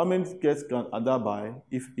 How many tickets can Ada buy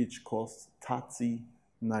if each costs 30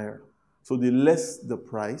 naira? So the less the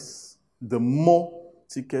price, the more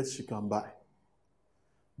tickets she can buy.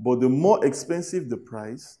 But the more expensive the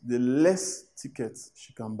price, the less tickets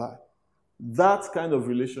she can buy. That kind of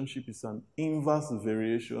relationship is an inverse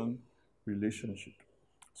variation relationship.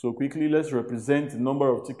 So quickly, let's represent the number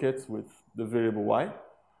of tickets with the variable y,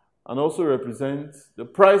 and also represent the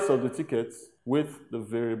price of the tickets with the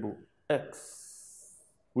variable x.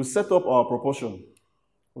 We set up our proportion.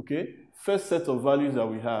 Okay? First set of values that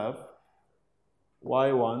we have,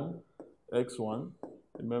 y1, x1,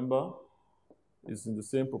 remember, is in the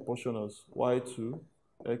same proportion as y2,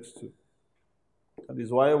 x2. That is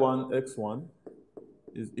y1, x1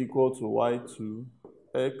 is equal to y2,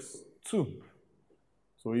 x2.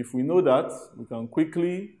 So if we know that, we can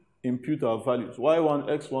quickly impute our values. y1,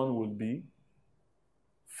 x1 would be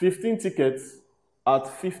 15 tickets at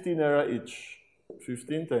 50 naira each.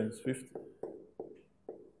 15 times 50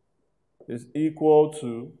 is equal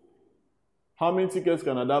to, how many tickets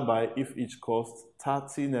can Ada buy if each costs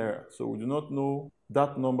 30 naira? So we do not know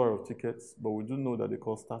that number of tickets, but we do know that they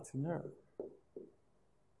cost 30 naira.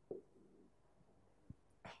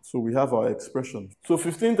 So we have our expression. So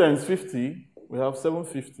 15 times 50, we have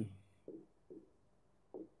 750.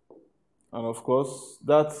 And of course,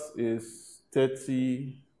 that is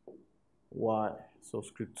 30 y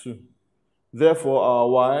subscript 2. Therefore, our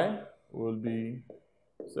y will be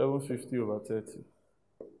 750 over 30.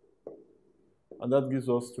 And that gives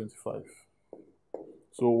us 25.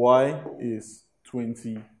 So y is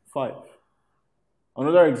 25.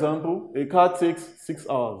 Another example, a car takes 6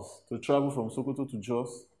 hours to travel from Sokoto to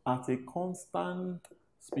Jos at a constant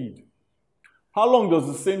speed. How long does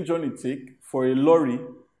the same journey take for a lorry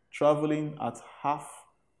traveling at half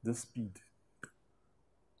the speed?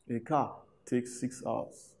 A car takes 6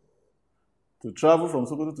 hours to travel from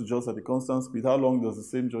Sokoto to Jos at a constant speed. How long does the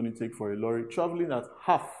same journey take for a lorry traveling at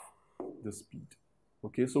half the speed?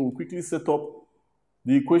 Okay, so we'll quickly set up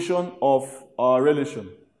the equation of our relation.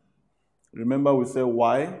 Remember, we said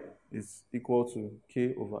y is equal to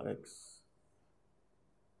k over x.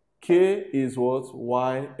 K is what?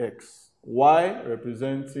 Yx. Y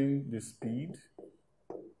representing the speed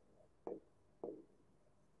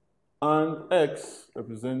and x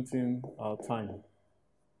representing our time.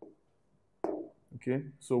 Okay,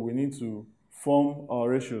 so we need to form our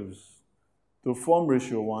ratios. To form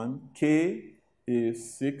ratio 1, k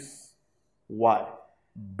is 6y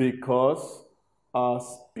because our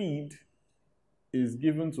speed is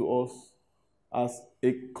given to us as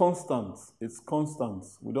a constant. It's constant.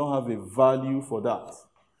 We don't have a value for that.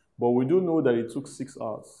 But we do know that it took 6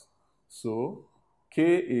 hours. So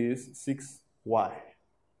k is 6y.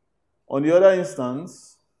 On the other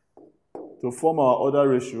instance, to form our other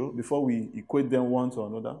ratio, before we equate them one to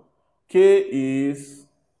another, k is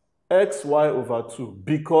xy over 2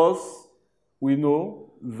 because we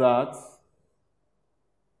know that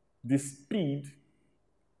the speed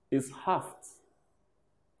is halved.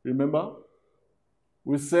 Remember?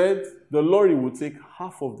 We said the lorry will take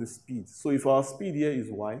half of the speed. So if our speed here is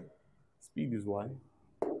y, speed is y,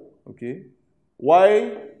 okay?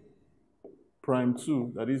 Y prime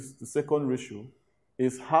 2, that is the second ratio,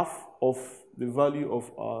 is half of the value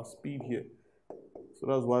of our speed here. So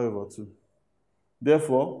that's y over 2.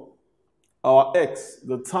 Therefore, our x,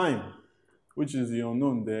 the time, which is the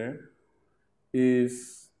unknown there,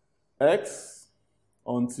 is x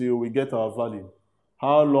until we get our value.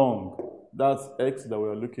 How long? That's x that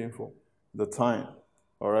we're looking for, the time.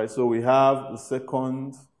 All right, so we have the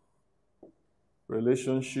second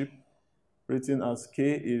relationship written as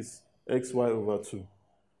k is xy over 2.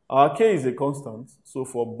 Our k is a constant, so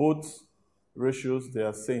for both ratios, they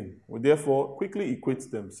are same. We therefore quickly equate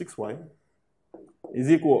them. 6y is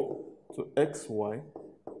equal to xy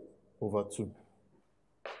over 2.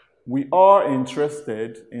 We are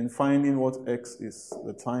interested in finding what x is,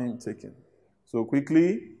 the time taken. So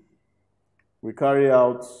quickly, we carry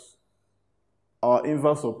out our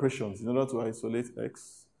inverse operations in order to isolate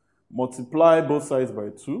x. Multiply both sides by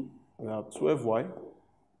 2. We have 12y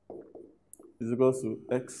is equal to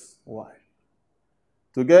xy.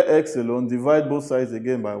 To get x alone, divide both sides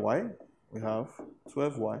again by y. We have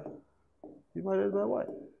 12y divided by y.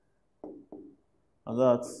 And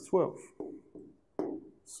that's 12.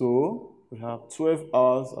 So we have 12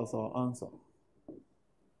 hours as our answer.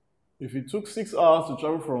 If it took 6 hours to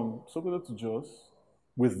travel from Sokoto to Jos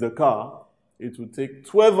with the car, it would take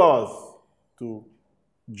 12 hours to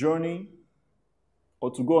journey or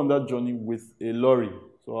to go on that journey with a lorry.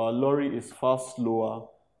 So our lorry is far slower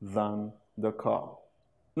than the car.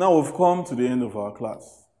 Now we've come to the end of our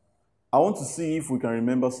class. I want to see if we can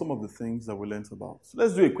remember some of the things that we learned about. So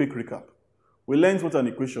let's do a quick recap. We learned what an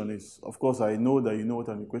equation is. Of course, I know that you know what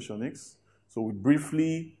an equation is. So we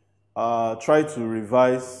briefly try to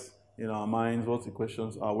revise in our minds what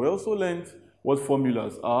equations are. We also learned what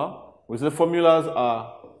formulas are. We said formulas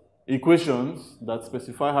are equations that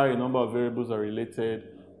specify how a number of variables are related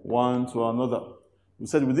one to another. We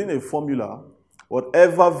said within a formula,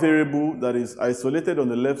 whatever variable that is isolated on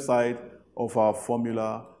the left side of our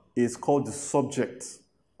formula is called the subject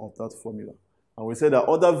of that formula. And we said that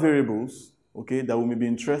other variables, okay, that we may be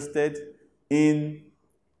interested in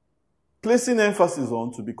placing emphasis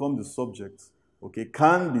on to become the subject, okay,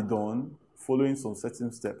 can be done following some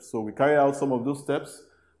certain steps. So we carry out some of those steps,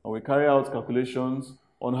 and we carry out calculations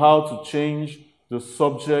on how to change the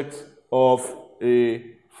subject of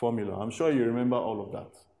a formula. I'm sure you remember all of that.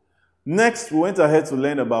 Next, we went ahead to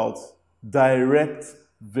learn about direct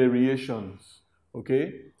variations,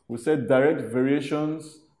 okay? We said direct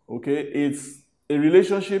variations, okay, it's a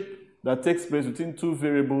relationship that takes place between two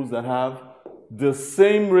variables that have the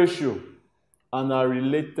same ratio and are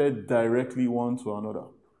related directly one to another.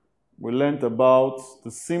 We learned about the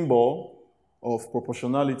symbol of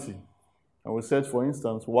proportionality. And we said, for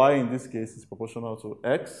instance, y in this case is proportional to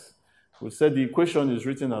x. We said the equation is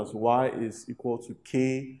written as y is equal to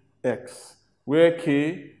kx, where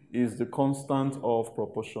k is the constant of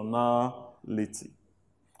proportionality.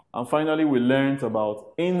 And finally, we learned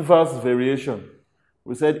about inverse variation.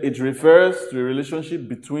 We said it refers to a relationship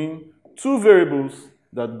between two variables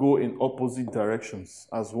that go in opposite directions.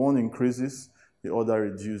 As one increases, the other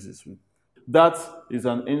reduces. That is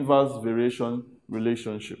an inverse variation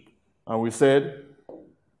relationship. And we said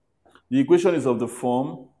the equation is of the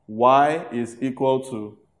form y is equal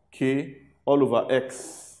to k all over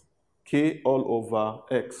x. K all over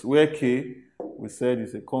x, where k, we said,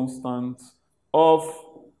 is a constant of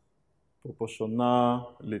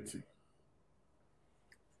proportionality.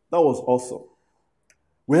 That was awesome.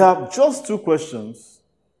 We have just 2 questions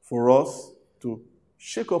for us to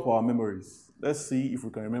shake up our memories. Let's see if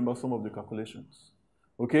we can remember some of the calculations.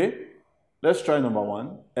 Okay? Let's try number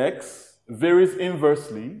 1. X varies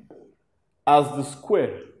inversely as the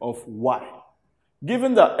square of y.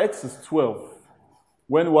 Given that x is 12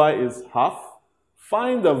 when y is half,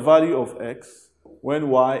 find the value of x when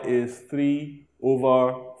y is 3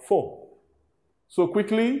 over 4. So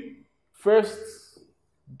quickly, first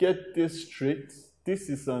get this straight. This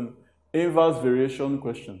is an inverse variation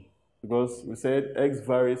question because we said x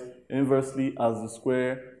varies inversely as the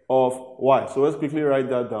square of y. So let's quickly write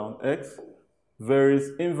that down. X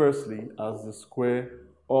varies inversely as the square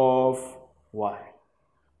of y.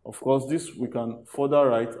 Of course, this we can further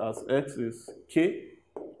write as x is k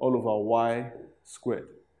all over y squared.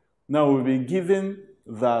 Now we'll be given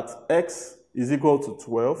that x is equal to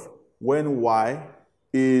 12 when y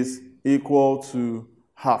is equal to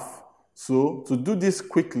half. So to do this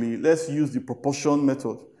quickly, let's use the proportion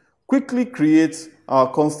method. Quickly create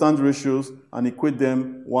our constant ratios and equate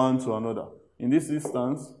them one to another. In this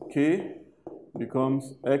instance, k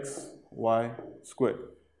becomes xy squared.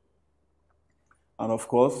 And of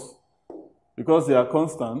course, because they are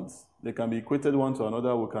constants, they can be equated one to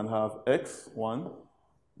another. We can have x1,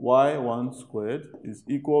 y1 squared is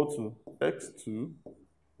equal to x2,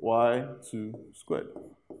 y2 squared.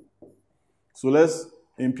 So let's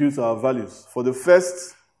impute our values. For the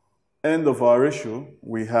first end of our ratio,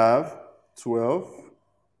 we have 12,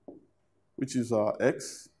 which is our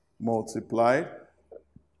x, multiplied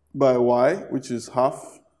by y, which is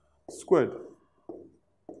half squared,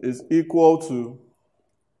 is equal to,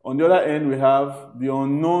 on the other end, we have the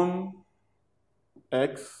unknown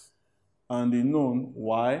x and the known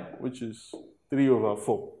y, which is 3 over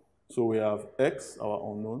 4. So we have x, our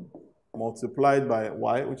unknown, multiplied by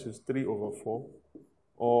y, which is 3 over 4,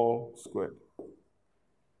 all squared.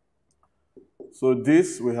 So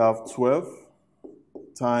this we have 12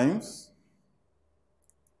 times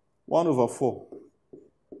 1 over 4,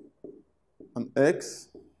 and x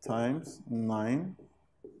times 9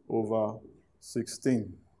 over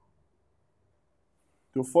 16.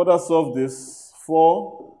 To further solve this,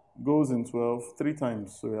 4 goes in 12 3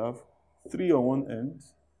 times. So we have 3 on one end,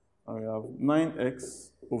 and we have 9x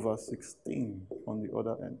over 16 on the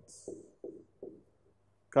other end.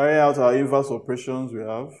 Carry out our inverse operations, we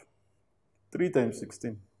have 3 times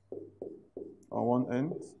 16 on one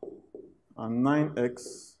end, and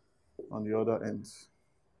 9x on the other end.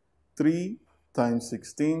 3 times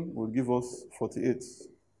 16 will give us 48,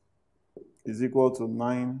 is equal to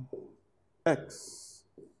 9x.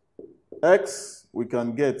 X we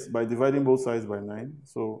can get by dividing both sides by 9.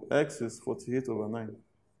 So x is 48 over 9.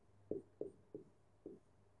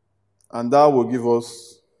 And that will give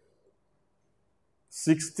us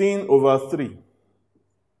 16 over 3.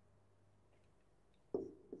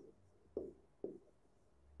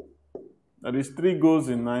 That is 3 goes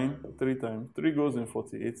in 9 3 times. 3 goes in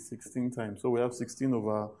 48 16 times. So we have 16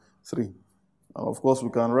 over 3. And of course,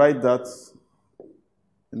 we can write that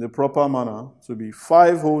in the proper manner to be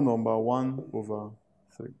 5 whole number 1 over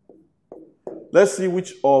 3. Let's see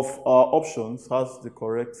which of our options has the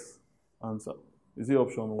correct answer. Is it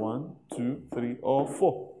option 1, 2, 3, or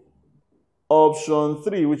 4? Option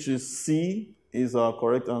 3, which is C, is our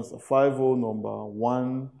correct answer. 5 whole number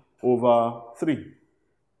 1 over 3.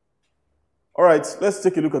 All right, let's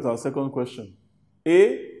take a look at our second question.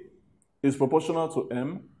 A is proportional to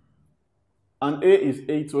M, and A is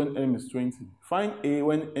 8 when M is 20. Find A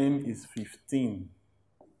when M is 15.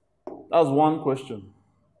 That's one question.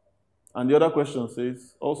 And the other question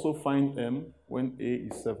says, also find M when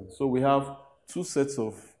A is 7. So we have 2 sets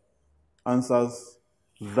of answers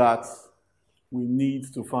that we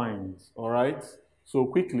need to find. All right? So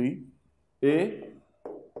quickly, A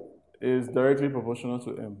is directly proportional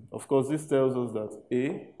to M. Of course, this tells us that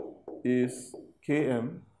A is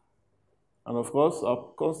Km. And of course,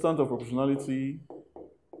 our constant of proportionality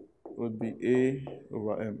would be A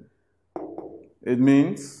over M. It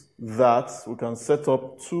means that we can set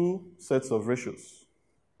up 2 sets of ratios.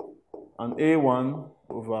 an A1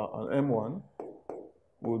 over an M1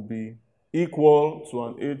 would be equal to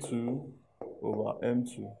an A2 over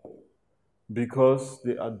M2 because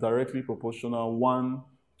they are directly proportional one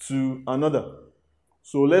to another.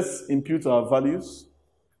 So let's impute our values.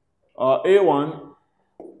 Our A1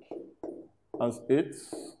 as 8,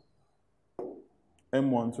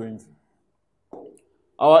 M1 20.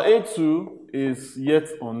 Our A2 is yet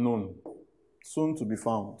unknown, soon to be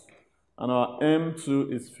found. And our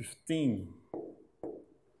M2 is 15.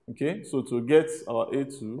 Okay, so to get our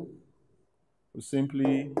A2, we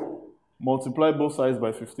simply multiply both sides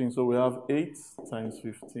by 15. So we have 8 times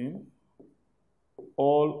 15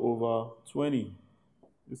 all over 20.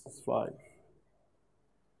 This is 5.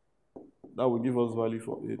 That will give us value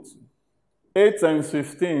for A2. 8 times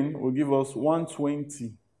 15 will give us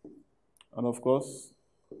 120. And of course,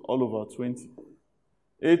 all over 20.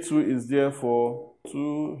 A2 is therefore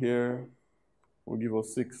 2 here will give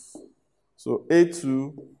us 6. So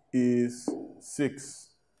A2 is 6.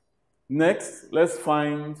 Next, let's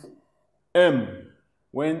find M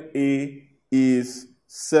when A is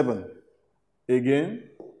 7. Again,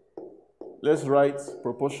 let's write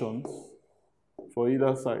proportions for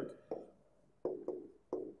either side.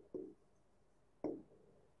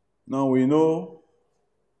 Now we know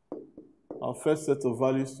our first set of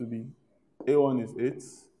values to be A1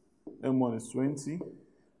 is 8, M1 is 20,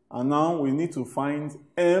 and now we need to find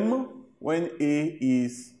M when A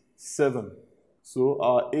is 7. So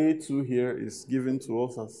our A2 here is given to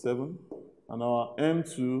us as 7, and our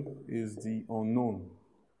M2 is the unknown.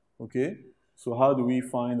 Okay? So how do we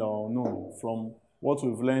find our unknown? From what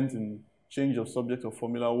we've learned in change of subject or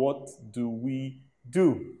formula, what do we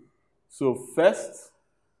do? So first,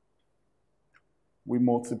 we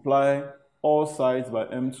multiply all sides by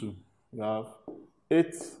M2. We have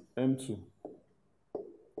 8 M2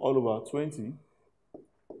 all over 20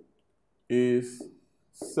 is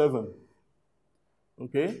 7.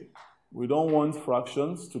 Okay? We don't want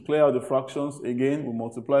fractions. To clear out the fractions, again, we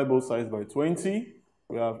multiply both sides by 20.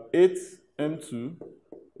 We have 8 M2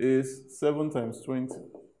 is 7 times 20,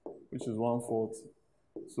 which is 140.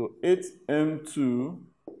 So 8 M2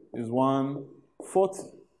 is 140.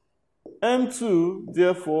 M2,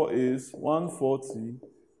 therefore, is 140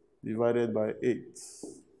 divided by 8.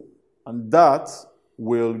 And that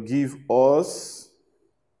will give us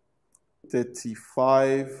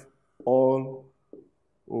 35 all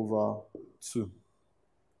over 2.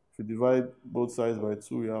 If you divide both sides by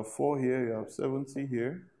 2, you have 4 here, you have 70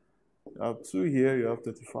 here, you have 2 here, you have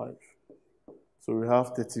 35. So we have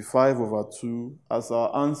 35 over 2 as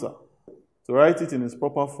our answer. To write it in its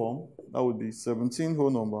proper form, that would be 17 whole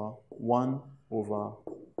number 1 over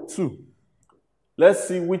 2. Let's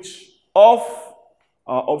see which of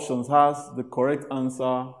our options has the correct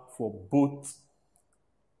answer for both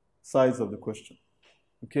sides of the question.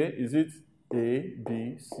 Okay, is it A,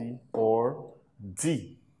 B, C, or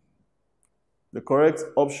D? The correct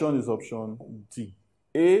option is option D.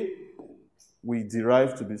 A, we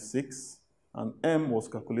derived to be 6, and M was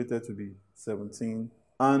calculated to be 17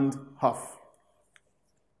 and half.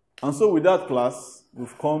 And so with that, class,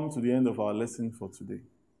 we've come to the end of our lesson for today.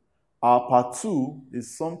 Our part 2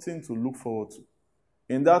 is something to look forward to.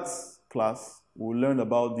 In that class, we'll learn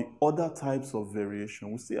about the other types of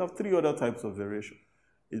variation. We still have 3 other types of variation.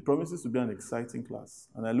 It promises to be an exciting class,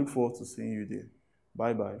 and I look forward to seeing you there.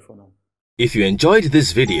 Bye-bye for now. If you enjoyed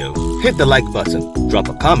this video, hit the like button, drop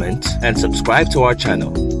a comment, and subscribe to our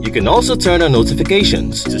channel. You can also turn on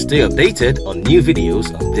notifications to stay updated on new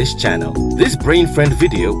videos on this channel. This Brain Friend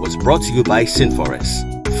video was brought to you by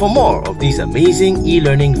Synforest. For more of these amazing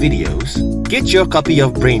e-learning videos, get your copy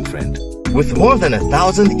of Brain Friend. With more than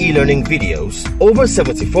 1,000 e-learning videos, over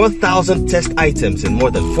 74,000 test items in more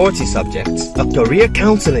than 40 subjects, a career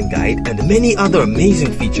counseling guide, and many other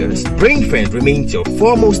amazing features, BrainFriend remains your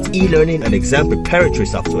foremost e-learning and exam preparatory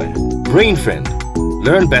software. BrainFriend.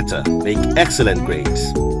 Learn better, make excellent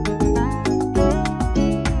grades.